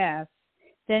saying yes,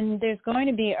 then there's going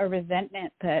to be a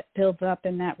resentment that builds up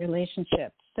in that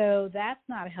relationship. So that's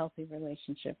not a healthy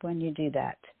relationship when you do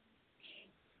that.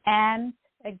 And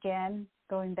again,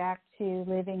 going back to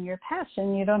living your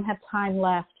passion, you don't have time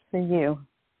left for you.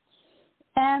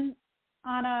 And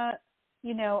on a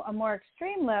more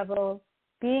extreme level,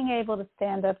 being able to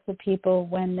stand up to people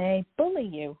when they bully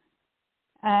you.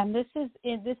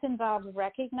 This involves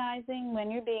recognizing when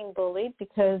you're being bullied,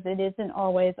 because it isn't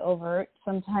always overt.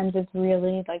 Sometimes it's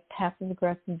really like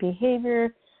passive-aggressive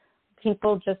behavior,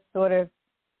 people just sort of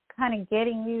kind of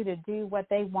getting you to do what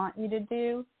they want you to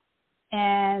do.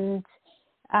 And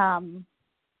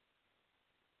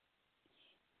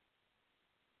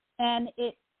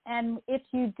if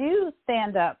you do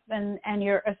stand up and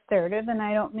you're assertive, and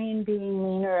I don't mean being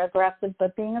mean or aggressive,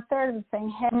 but being assertive and saying,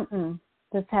 hey,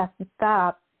 this has to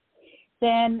stop,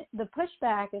 then the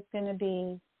pushback is going to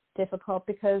be difficult,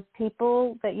 because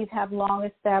people that you have long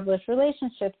established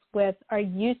relationships with are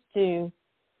used to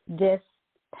this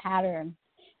pattern.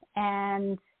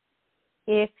 And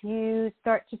if you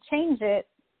start to change it,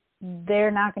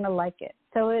 they're not going to like it.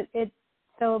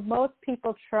 So most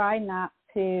people try not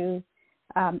to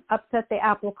upset the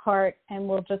apple cart and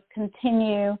will just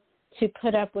continue to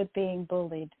put up with being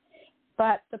bullied.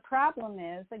 But the problem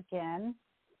is, again,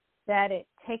 that it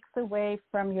takes away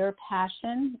from your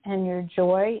passion and your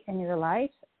joy in your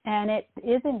life, and it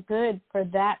isn't good for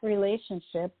that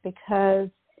relationship, because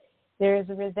there is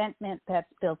a resentment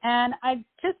that's built. And I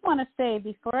just want to say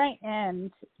before I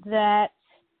end that,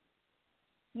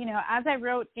 as I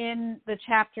wrote in the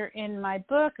chapter in my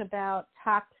book about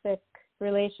toxic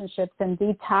relationships and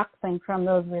detoxing from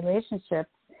those relationships,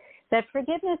 that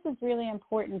forgiveness is really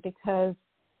important, because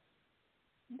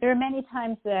there are many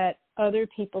times that other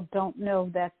people don't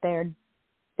know that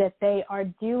they are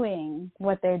doing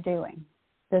what they're doing,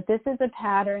 that this is a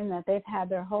pattern that they've had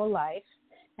their whole life.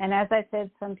 And as I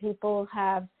said, some people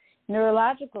have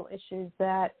neurological issues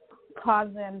that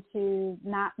cause them to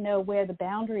not know where the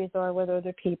boundaries are with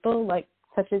other people,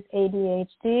 such as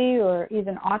ADHD or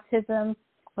even autism,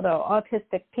 although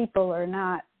autistic people are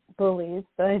not bullies,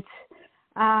 but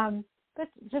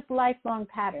just lifelong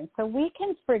patterns. So we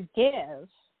can forgive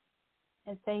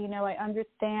and say, I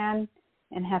understand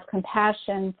and have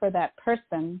compassion for that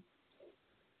person.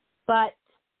 But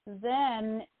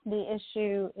then the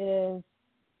issue is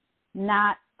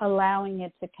not allowing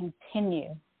it to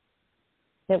continue.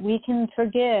 That we can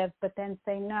forgive, but then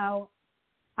say, no,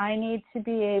 I need to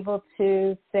be able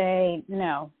to say,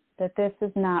 no, that this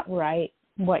is not right,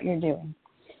 what you're doing.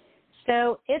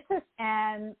 So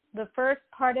and the first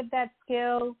part of that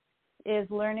skill is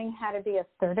learning how to be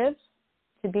assertive,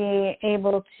 to be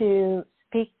able to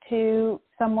speak to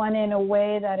someone in a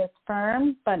way that is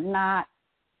firm but not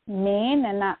mean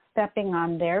and not stepping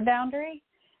on their boundary.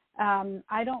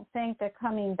 I don't think that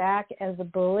coming back as a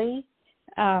bully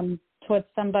towards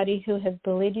somebody who has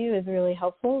bullied you is really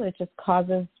helpful. It just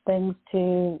causes things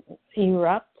to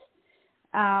erupt.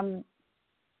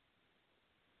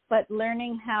 But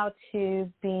learning how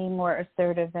to be more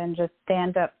assertive and just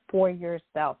stand up for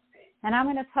yourself. And I'm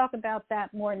going to talk about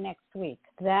that more next week,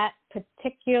 that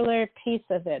particular piece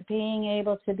of it, being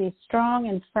able to be strong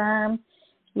and firm,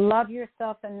 love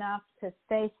yourself enough to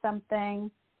say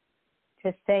something,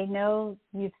 to say, no,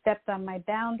 you've stepped on my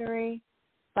boundary,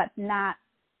 but not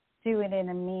do it in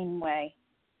a mean way.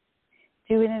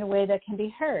 Do it in a way that can be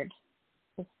heard.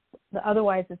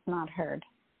 Otherwise, it's not heard.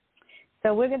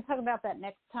 So we're going to talk about that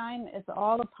next time. It's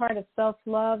all a part of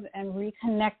self-love and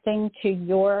reconnecting to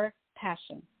your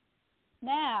passion.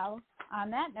 Now, on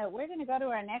that note, we're going to go to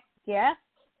our next guest.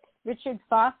 Richard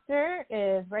Foster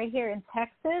is right here in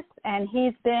Texas, and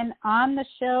he's been on the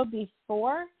show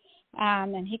before,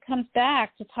 and he comes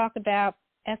back to talk about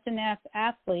S&F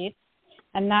Athletes,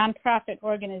 a nonprofit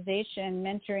organization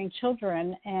mentoring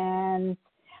children, and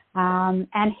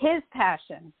his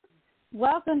passion.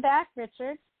 Welcome back,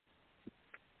 Richard.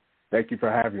 Thank you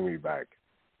for having me back.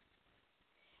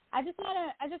 I just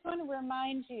want to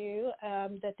remind you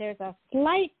that there's a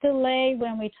slight delay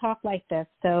when we talk like this,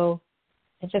 so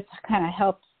it just kind of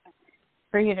helps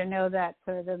for you to know that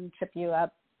so it doesn't trip you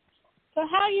up. So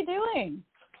how are you doing?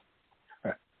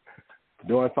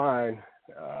 Doing fine.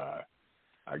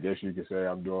 I guess you could say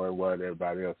I'm doing what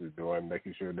everybody else is doing,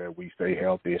 making sure that we stay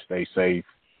healthy and stay safe,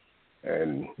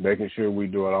 and making sure we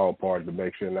do our own part to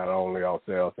make sure not only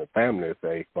ourselves and family is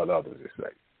safe, but others are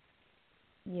safe.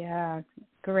 Yeah,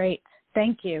 great.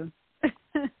 Thank you.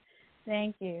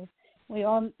 Thank you. We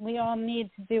all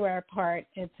need to do our part.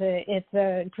 It's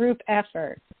a group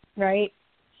effort, right?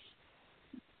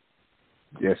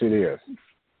 Yes, it is.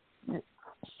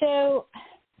 So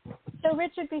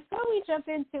Richard, before we jump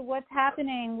into what's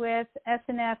happening with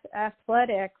S&F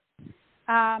Athletics,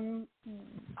 can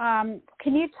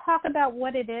you talk about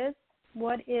what it is?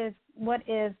 What is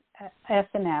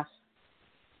S&F?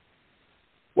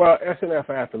 Well, S&F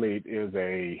Athlete is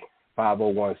a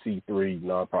 501c3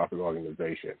 nonprofit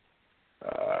organization.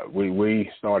 We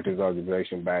started this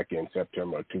organization back in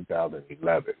September of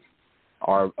 2011.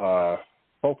 Our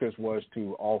focus was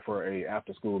to offer a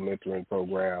after-school mentoring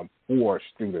program for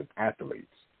student athletes.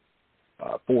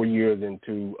 4 years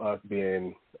into us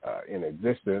being in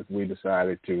existence, we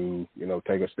decided to,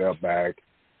 take a step back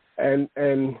and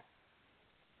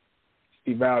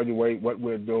evaluate what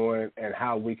we're doing and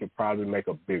how we could probably make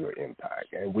a bigger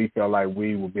impact. And we felt like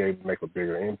we would be able to make a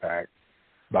bigger impact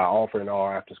by offering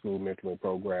our after-school mentoring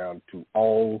program to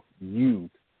all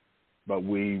youth. But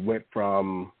we went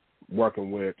from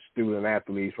working with student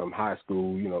athletes from high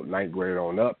school, ninth grade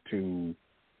on up, to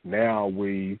now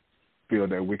we feel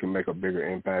that we can make a bigger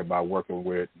impact by working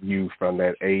with youth from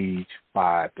that age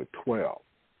 5 to 12.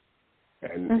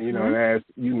 And, as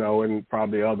you know, and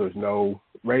probably others know,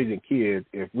 raising kids,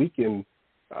 if we can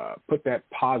put that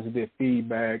positive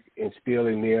feedback, instill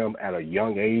in them at a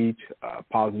young age,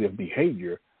 positive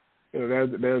behavior,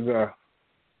 there's a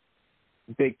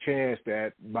big chance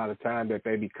that by the time that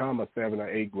they become a 7th or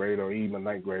 8th grade or even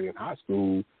 9th grade in high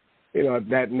school,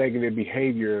 that negative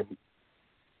behavior,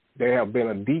 there have been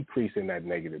a decrease in that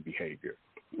negative behavior.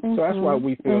 So that's why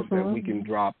we feel that we can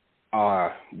drop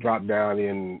down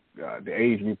in the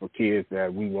age group of kids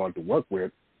that we want to work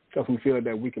with, because we feel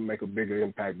that we can make a bigger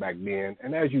impact back then.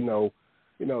 And as you know,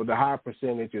 the higher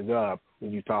percentage is up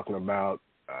when you're talking about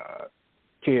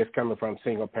kids coming from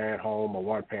single-parent home or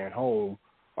one-parent home,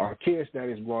 or kids that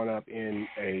is growing up in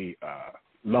a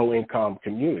low-income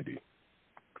community.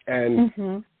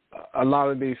 And a lot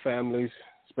of these families,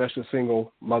 especially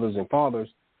single mothers and fathers,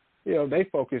 their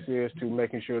focus is to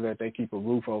making sure that they keep a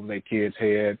roof over their kids'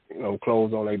 head,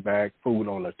 clothes on their back, food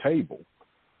on the table.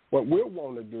 What we're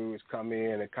wanting to do is come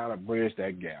in and kind of bridge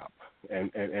that gap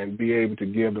and be able to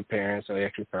give the parents an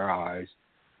extra pair of eyes,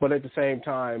 but at the same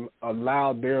time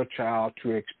allow their child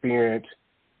to experience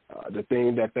the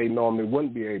things that they normally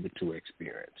wouldn't be able to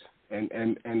experience.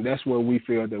 And that's where we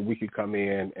feel that we could come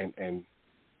in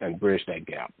and bridge that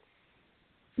gap.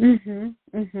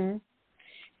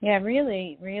 Yeah,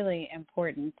 really, really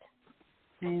important.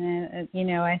 And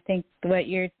I think what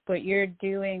you're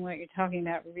doing, what you're talking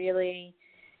about, really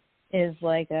is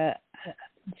like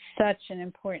such an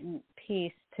important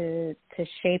piece to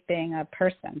shaping a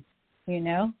person.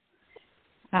 And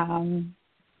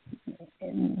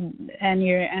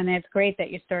it's great that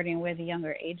you're starting with the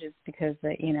younger ages, because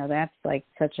that's like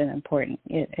such an important.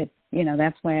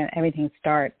 That's when everything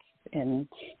starts in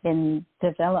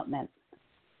development.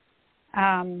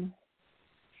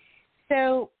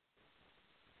 So,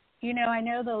 I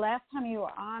know the last time you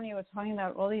were on, you were talking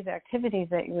about all these activities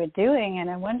that you were doing, and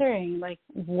I'm wondering,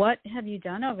 what have you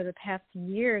done over the past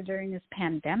year during this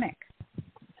pandemic?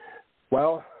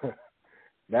 Well,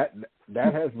 that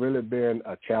has really been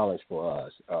a challenge for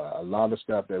us. A lot of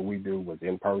stuff that we do was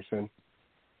in person.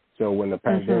 So when the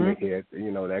pandemic hit,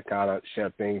 that kind of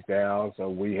shut things down. So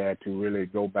we had to really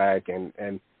go back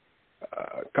and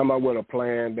come up with a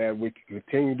plan that we could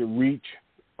continue to reach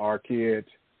our kids,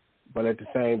 but at the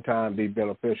same time be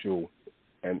beneficial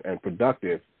and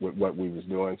productive with what we was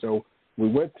doing. So we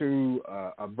went to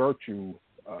a virtual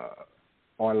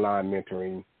online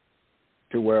mentoring,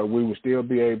 to where we would still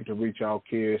be able to reach our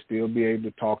kids, still be able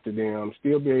to talk to them,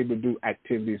 still be able to do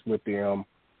activities with them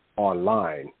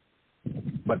online.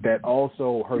 But that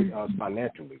also hurt us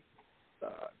financially.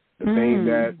 The things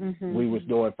that we was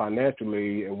doing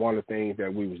financially, and one of the things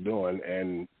that we was doing,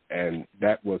 and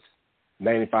that was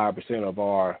 95% of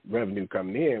our revenue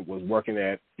coming in, was working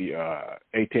at the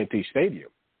AT&T Stadium.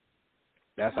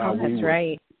 That's how we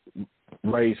would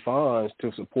raise funds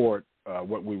to support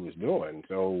what we was doing.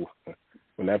 So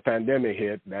when that pandemic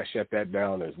hit, that shut that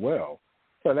down as well.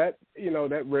 So that,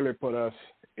 that really put us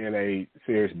in a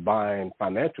serious bind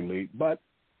financially. But,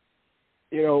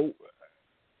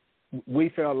 we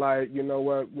felt like,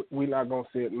 we're not going to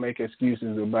sit and make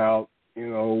excuses about,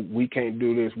 we can't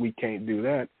do this, we can't do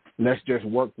that. Let's just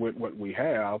work with what we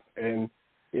have. And,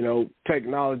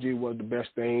 technology was the best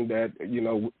thing that,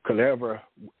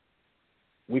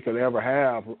 we could ever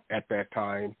have at that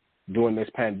time during this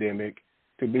pandemic,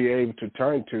 to be able to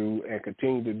turn to and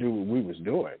continue to do what we was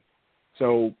doing.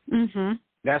 So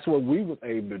that's what we was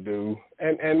able to do.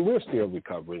 And we're still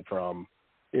recovering from,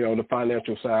 the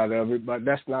financial side of it, but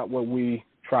that's not what we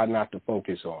try not to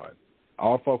focus on.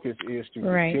 Our focus is to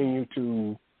continue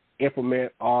to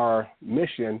implement our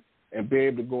mission and be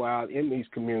able to go out in these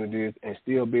communities and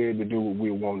still be able to do what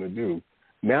we want to do.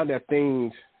 Now that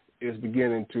things is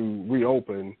beginning to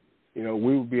reopen, we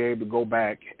will be able to go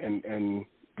back and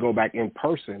go back in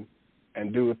person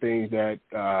and do the things that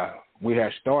we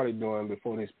had started doing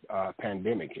before this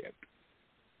pandemic hit.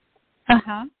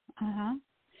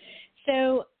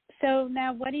 So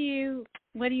now, what do you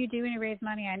do to raise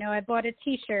money? I know I bought a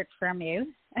T-shirt from you.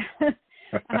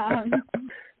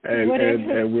 And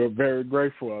we're very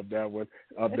grateful of that one,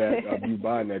 of you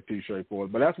buying that T-shirt for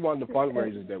us. But that's one of the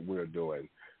fundraisers that we're doing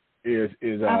is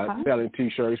selling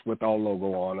T-shirts with our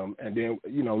logo on them, and then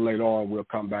later on we'll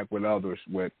come back with others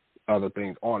with other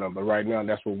things on them. But right now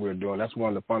that's what we're doing. That's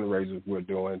one of the fundraisers we're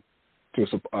doing to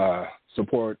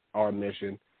support our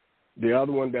mission. The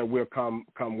other one that we'll come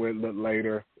with a little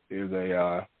later is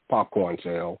a popcorn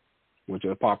sale, which is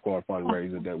a popcorn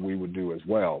fundraiser that we would do as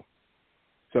well.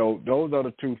 So those are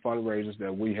the two fundraisers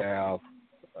that we have.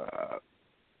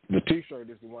 The T-shirt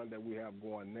is the one that we have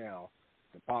going now.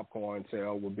 The popcorn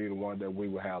sale will be the one that we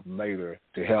will have later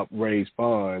to help raise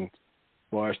funds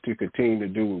for us to continue to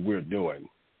do what we're doing.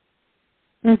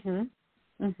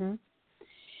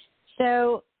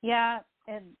 So, yeah,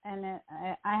 and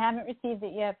I haven't received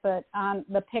it yet, but on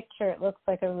the picture it looks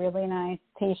like a really nice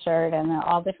T-shirt, and they're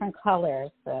all different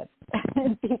colors that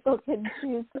people can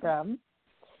choose from.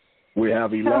 We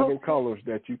have 11 colors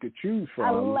that you could choose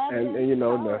from, and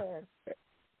colors.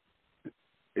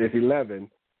 It's 11.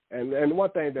 And one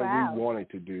thing that we wanted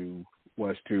to do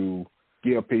was to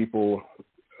give people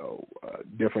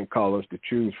different colors to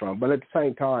choose from, but at the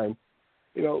same time,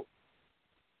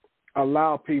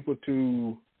 allow people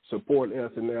to support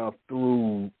SNF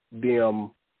through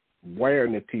them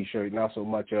wearing the T-shirt, not so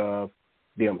much of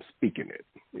them speaking it.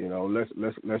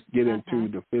 Let's get into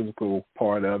the physical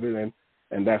part of it,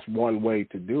 and that's one way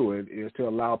to do it, is to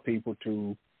allow people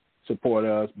to support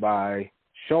us by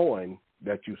showing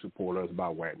that you support us by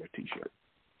wearing a T-shirt.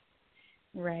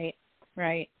 Right.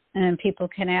 And people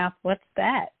can ask, what's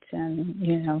that?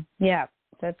 And,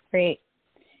 that's great.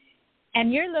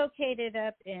 And you're located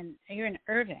you're in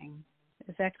Irving.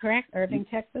 Is that correct? Irving,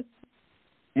 Texas?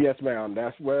 Yes, ma'am.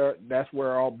 That's where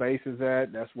our base is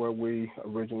at. That's where we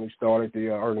originally started the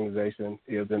organization,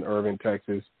 is in Irving,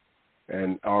 Texas.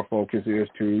 And our focus is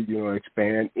to,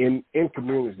 expand in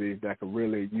communities that could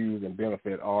really use and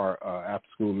benefit our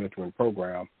after-school mentoring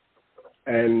program.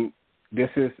 And this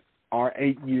is our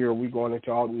 8th year. We're going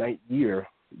into our 9th year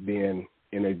being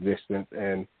in existence.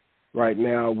 And right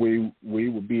now we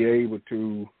will be able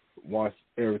to, once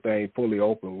everything fully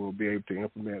open, we'll be able to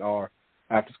implement our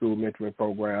after-school mentoring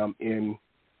program in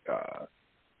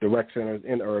the rec centers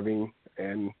in Irving.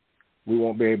 And we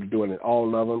won't be able to do it in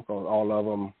all of them, because all of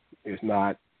them is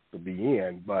not to be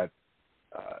in, but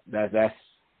that's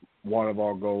one of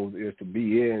our goals, is to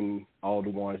be in all the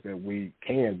ones that we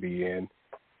can be in,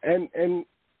 and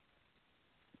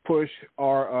push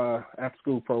our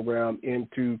after-school program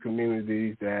into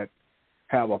communities that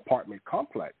have apartment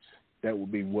complex that will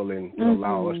be willing to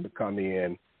allow us to come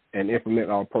in and implement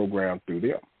our program through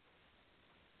them.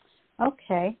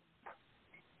 Okay.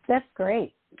 That's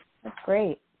great.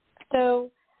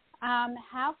 So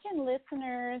how can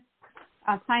listeners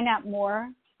find out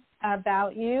more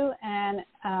about you and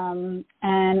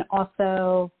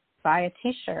also buy a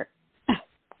T-shirt?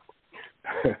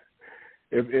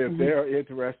 If they're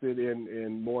interested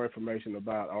in more information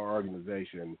about our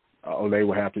organization, all they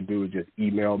will have to do is just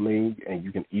email me, and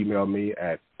you can email me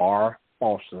at rfoster,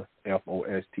 Foster,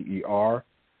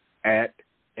 at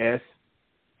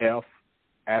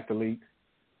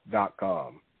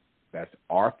sfathlete.com. That's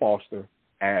rfoster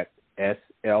at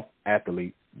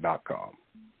sfathlete.com.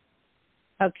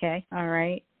 Okay, all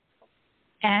right.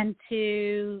 And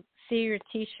to see your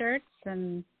T-shirts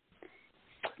and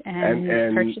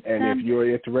purchase them? And if you're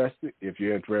interested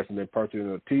in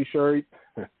purchasing a T-shirt,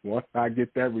 once I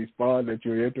get that response that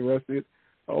you're interested,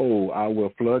 I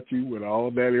will flood you with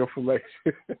all that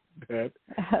information that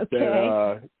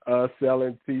us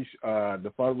selling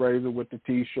the fundraiser with the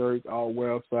T-shirts, our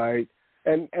website,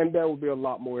 and there will be a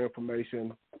lot more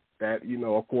information that,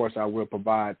 of course, I will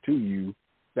provide to you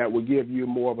that will give you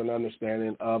more of an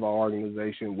understanding of our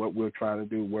organization, what we're trying to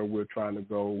do, where we're trying to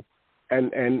go,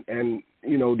 and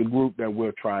the group that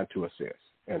we're trying to assist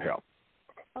and help.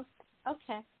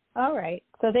 Okay. All right.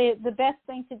 So the best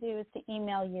thing to do is to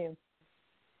email you.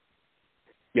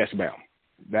 Yes, ma'am.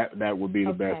 That would be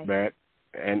the best bet.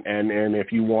 And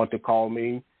if you want to call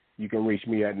me, you can reach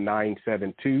me at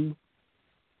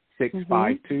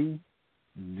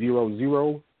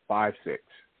 972-652-0056.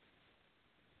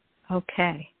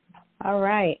 Okay. All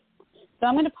right. So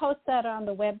I'm going to post that on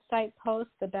the website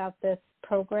post about this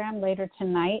program later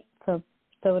tonight. So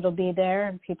it'll be there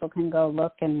and people can go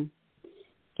look and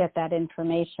get that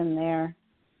information there.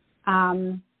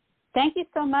 Thank you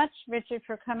so much, Richard,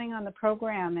 for coming on the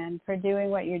program and for doing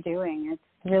what you're doing. It's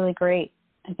really great.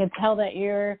 I can tell that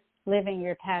you're living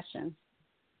your passion.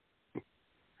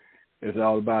 it's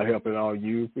all about helping all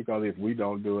youth, because if we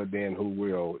don't do it, then who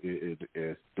will? Is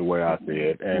the way I see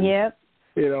it. And yep.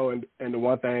 And the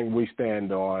one thing we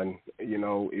stand on,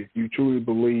 if you truly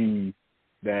believe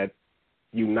that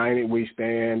united we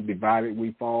stand, divided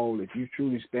we fall, if you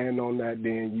truly stand on that,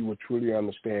 then you will truly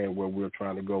understand where we're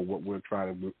trying to go, what we're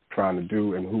trying to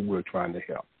do, and who we're trying to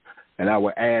help. And I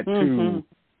would add too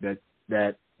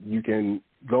that you can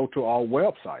go to our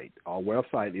website. Our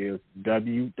website is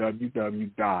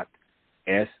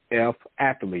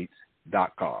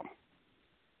www.sfathletes.com.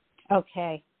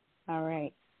 Okay. All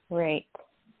right. Great.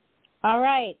 All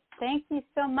right. Thank you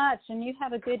so much. And you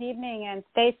have a good evening, and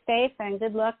stay safe, and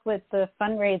good luck with the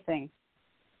fundraising.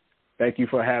 Thank you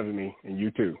for having me, and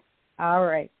you too. All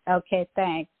right. Okay.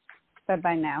 Thanks.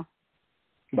 Bye-bye now.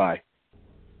 Bye.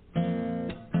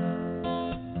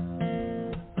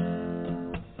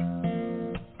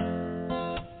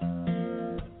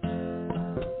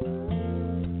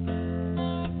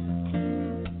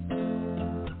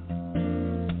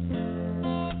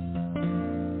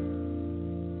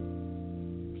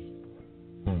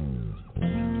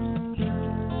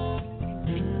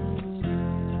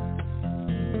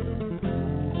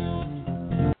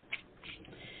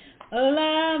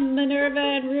 Hola, Minerva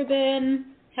and Ruben.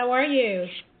 How are you?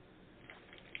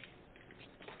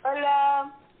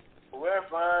 Hola. We're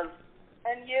fine.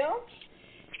 And you?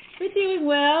 We're doing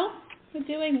well.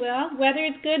 Weather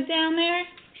is good down there?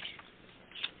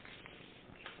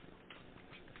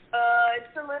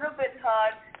 It's a little bit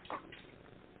hot.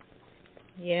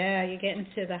 Yeah, you're getting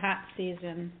to the hot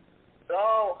season.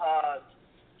 So hot.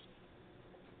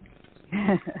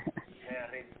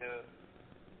 Very good.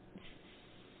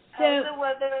 How's the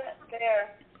weather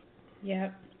there?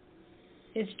 Yep.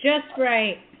 It's just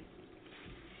right.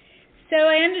 So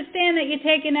I understand that you're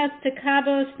taking us to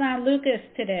Cabo San Lucas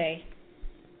today.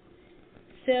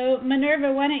 So,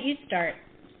 Minerva, why don't you start?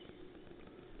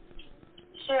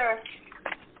 Sure.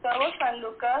 Cabo San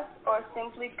Lucas, or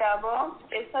simply Cabo,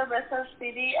 is a resort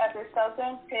city at the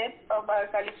southern tip of Baja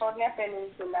California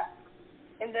Peninsula.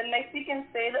 In the Mexican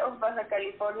state of Baja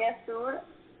California Sur,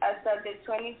 as of the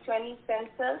 2020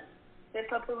 census, the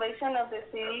population of the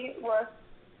city was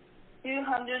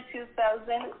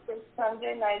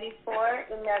 202,694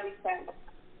 inhabitants.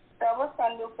 Cabo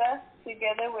San Lucas,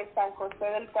 together with San Jose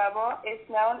del Cabo, is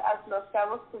known as Los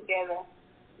Cabos together.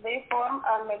 They form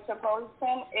a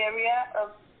metropolitan area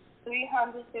of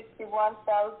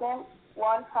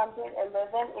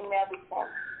 361,111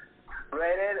 inhabitants.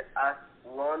 Rated as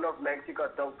one of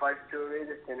Mexico's top 5 tourist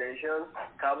destinations,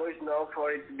 Cabo is known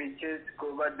for its beaches,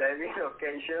 scuba diving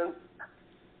locations,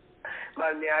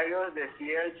 balnearios,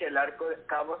 desiertos, el Arco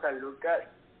Cabo San Lucas,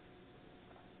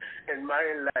 and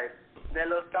marine life. The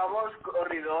Los Cabos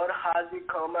corridor has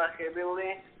become a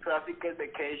heavily trafficked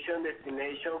vacation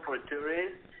destination for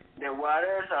tourists. The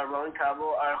waters around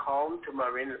Cabo are home to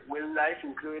marine wildlife,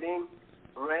 including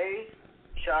rays,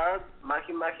 sharks,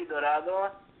 mahi-mahi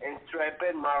dorado, and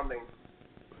striped marlin.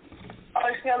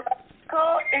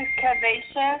 Archaeological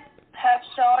excavations have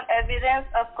shown evidence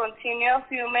of continual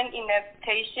human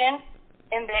inhabitation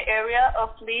in the area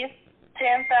of at least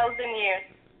 10,000 years.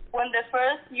 When the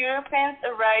first Europeans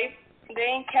arrived,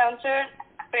 they encountered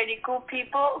Periku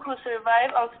people who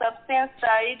survived on subsistence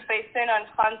diet based on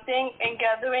hunting and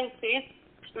gathering seeds,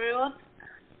 roots,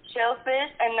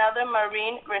 shellfish, and other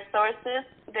marine resources.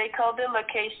 They called the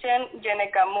location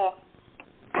Yenekamu.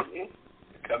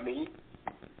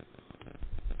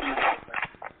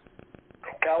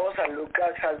 Cabo San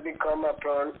Lucas has become a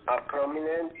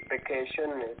prominent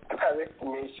vacation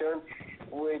destination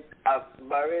with a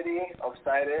variety of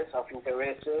sites of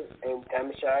interest and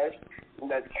timeshares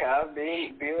that have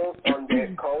been built on the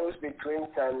coast between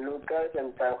San Lucas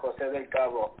and San Jose del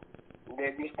Cabo.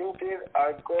 The distinctive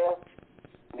Arco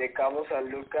de Cabo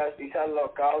San Lucas is a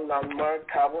local landmark.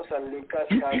 Cabo San Lucas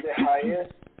has the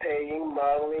highest paying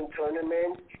marlin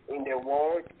tournament in the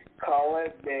world,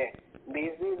 called the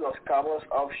Busy Los Cabos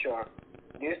Offshore.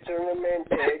 This tournament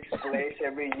takes place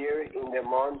every year in the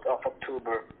month of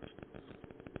October.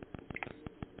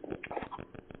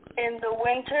 In the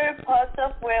winter, pods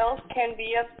of whales can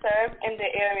be observed in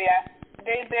the area.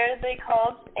 They bear their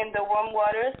calves in the warm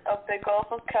waters of the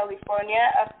Gulf of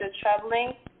California after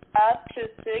traveling up to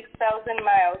 6,000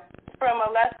 miles from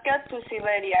Alaska to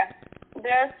Siberia.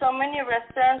 There are so many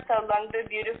restaurants along the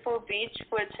beautiful beach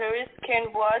where tourists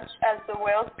can watch as the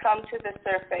whales come to the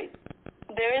surface.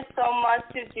 There is so much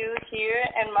to do here,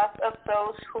 and most of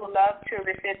those who love to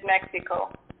visit Mexico.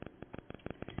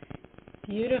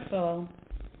 Beautiful.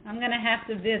 I'm going to have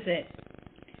to visit.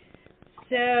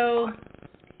 So,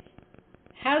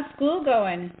 how's school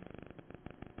going?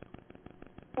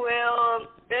 Well,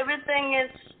 everything is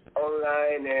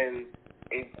online and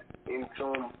it's in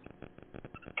Zoom.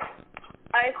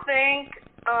 I think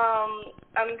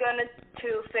I'm gonna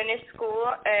to finish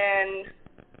school and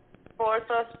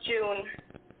 4th of June.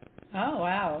 Oh,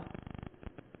 wow.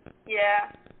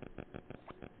 Yeah.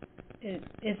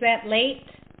 Is that late?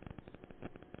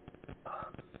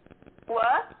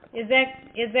 What? Is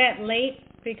that late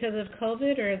because of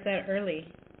COVID, or is that early?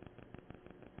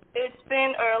 It's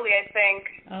been early, I think.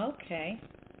 Okay.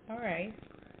 All right.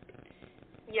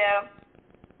 Yeah.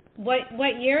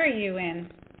 What year are you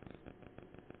in?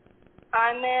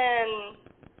 I'm in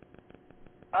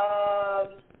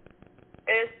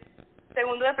es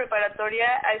segundo de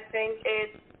preparatoria. I think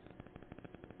it's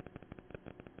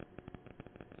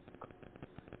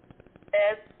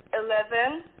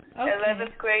 11. Okay.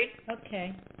 11th grade.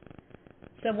 Okay.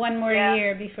 So one more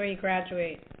year before you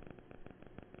graduate.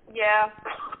 Yeah.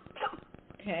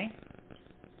 Okay.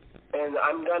 And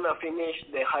I'm gonna finish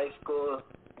the high school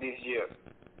this year.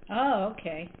 Oh,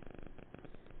 okay.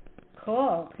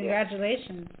 Cool.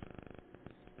 Congratulations.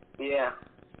 Yeah.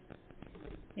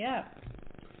 Yeah.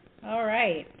 All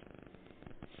right.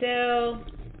 So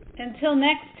until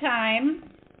next time,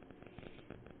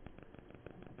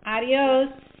 adios.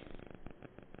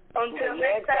 Until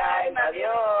next time,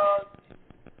 adios.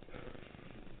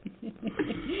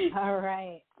 All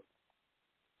right.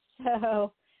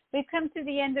 So we've come to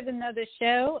the end of another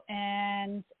show,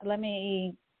 and let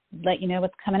me let you know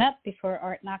what's coming up before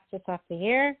Art knocks us off the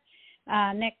air.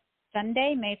 Next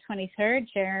Sunday, May 23rd,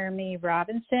 Jeremy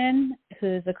Robinson,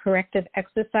 who's a corrective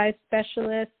exercise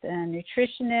specialist and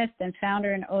nutritionist and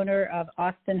founder and owner of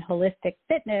Austin Holistic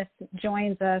Fitness,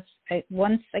 joins us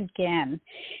once again.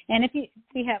 And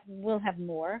we'll have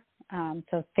more,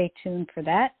 so stay tuned for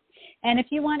that. And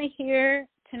if you want to hear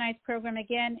tonight's program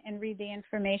again and read the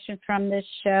information from this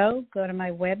show, go to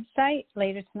my website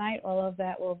later tonight. All of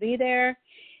that will be there,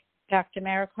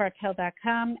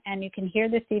 drmarakarpel.com, and you can hear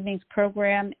this evening's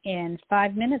program in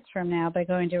 5 minutes from now by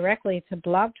going directly to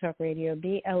Blog Talk Radio,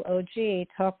 BLOG,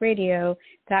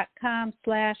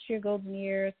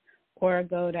 talkradio.com/yourgoldenyears, or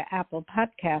go to Apple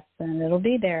Podcasts, and it'll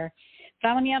be there.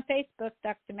 Follow me on Facebook,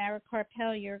 Dr. Mara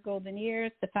Karpel, Your Golden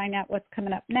Years, to find out what's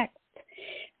coming up next.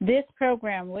 This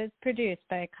program was produced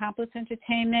by Accomplice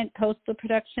Entertainment, Postal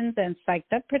Productions, and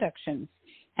Psyched Up Productions.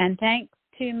 And thanks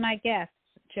to my guests,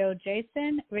 Jo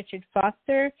Jayson, Richard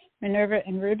Foster, Minerva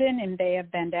and Ruben in Bay of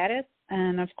Bandadas.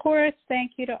 And, of course,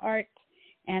 thank you to Art.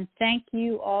 And thank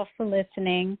you all for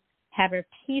listening. Have a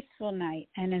peaceful night,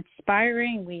 an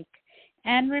inspiring week.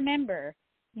 And remember,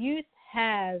 youth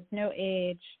has no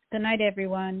age. Good night,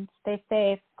 everyone. Stay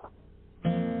safe.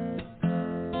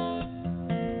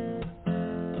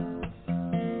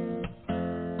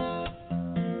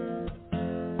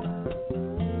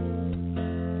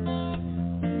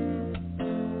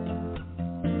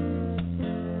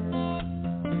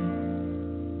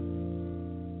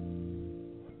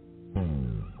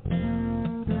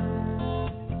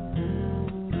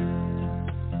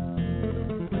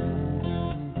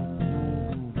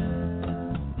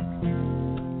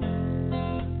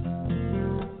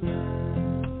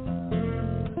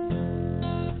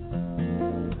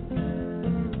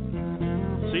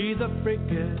 The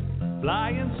frigate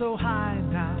flying so high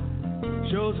now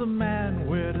shows a man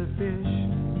where to fish.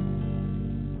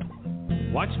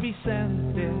 Watch me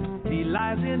sense it, he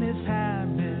lies in his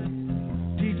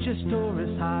hammock, teaches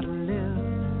tourists how to live,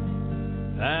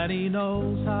 and he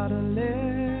knows how to live.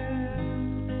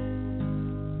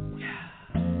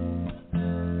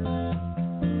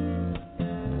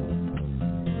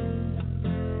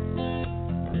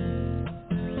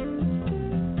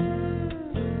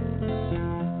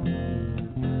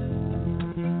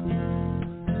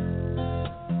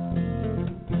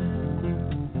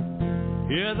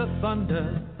 Hear the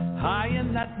thunder high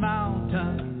in that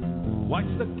mountain.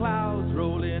 Watch the clouds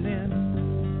rolling in.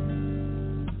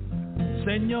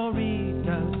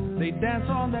 Senoritas, they dance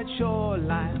on that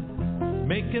shoreline,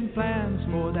 making plans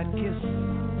for that kiss.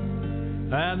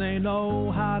 And they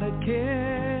know how to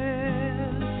kiss.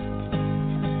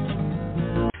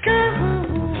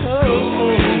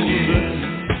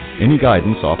 Any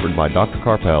guidance offered by Dr.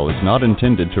 Karpel is not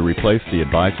intended to replace the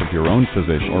advice of your own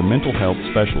physician or mental health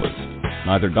specialist.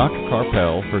 Neither Dr.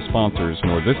 Karpel, her sponsors,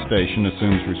 nor this station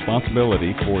assumes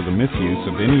responsibility for the misuse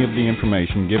of any of the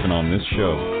information given on this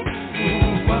show.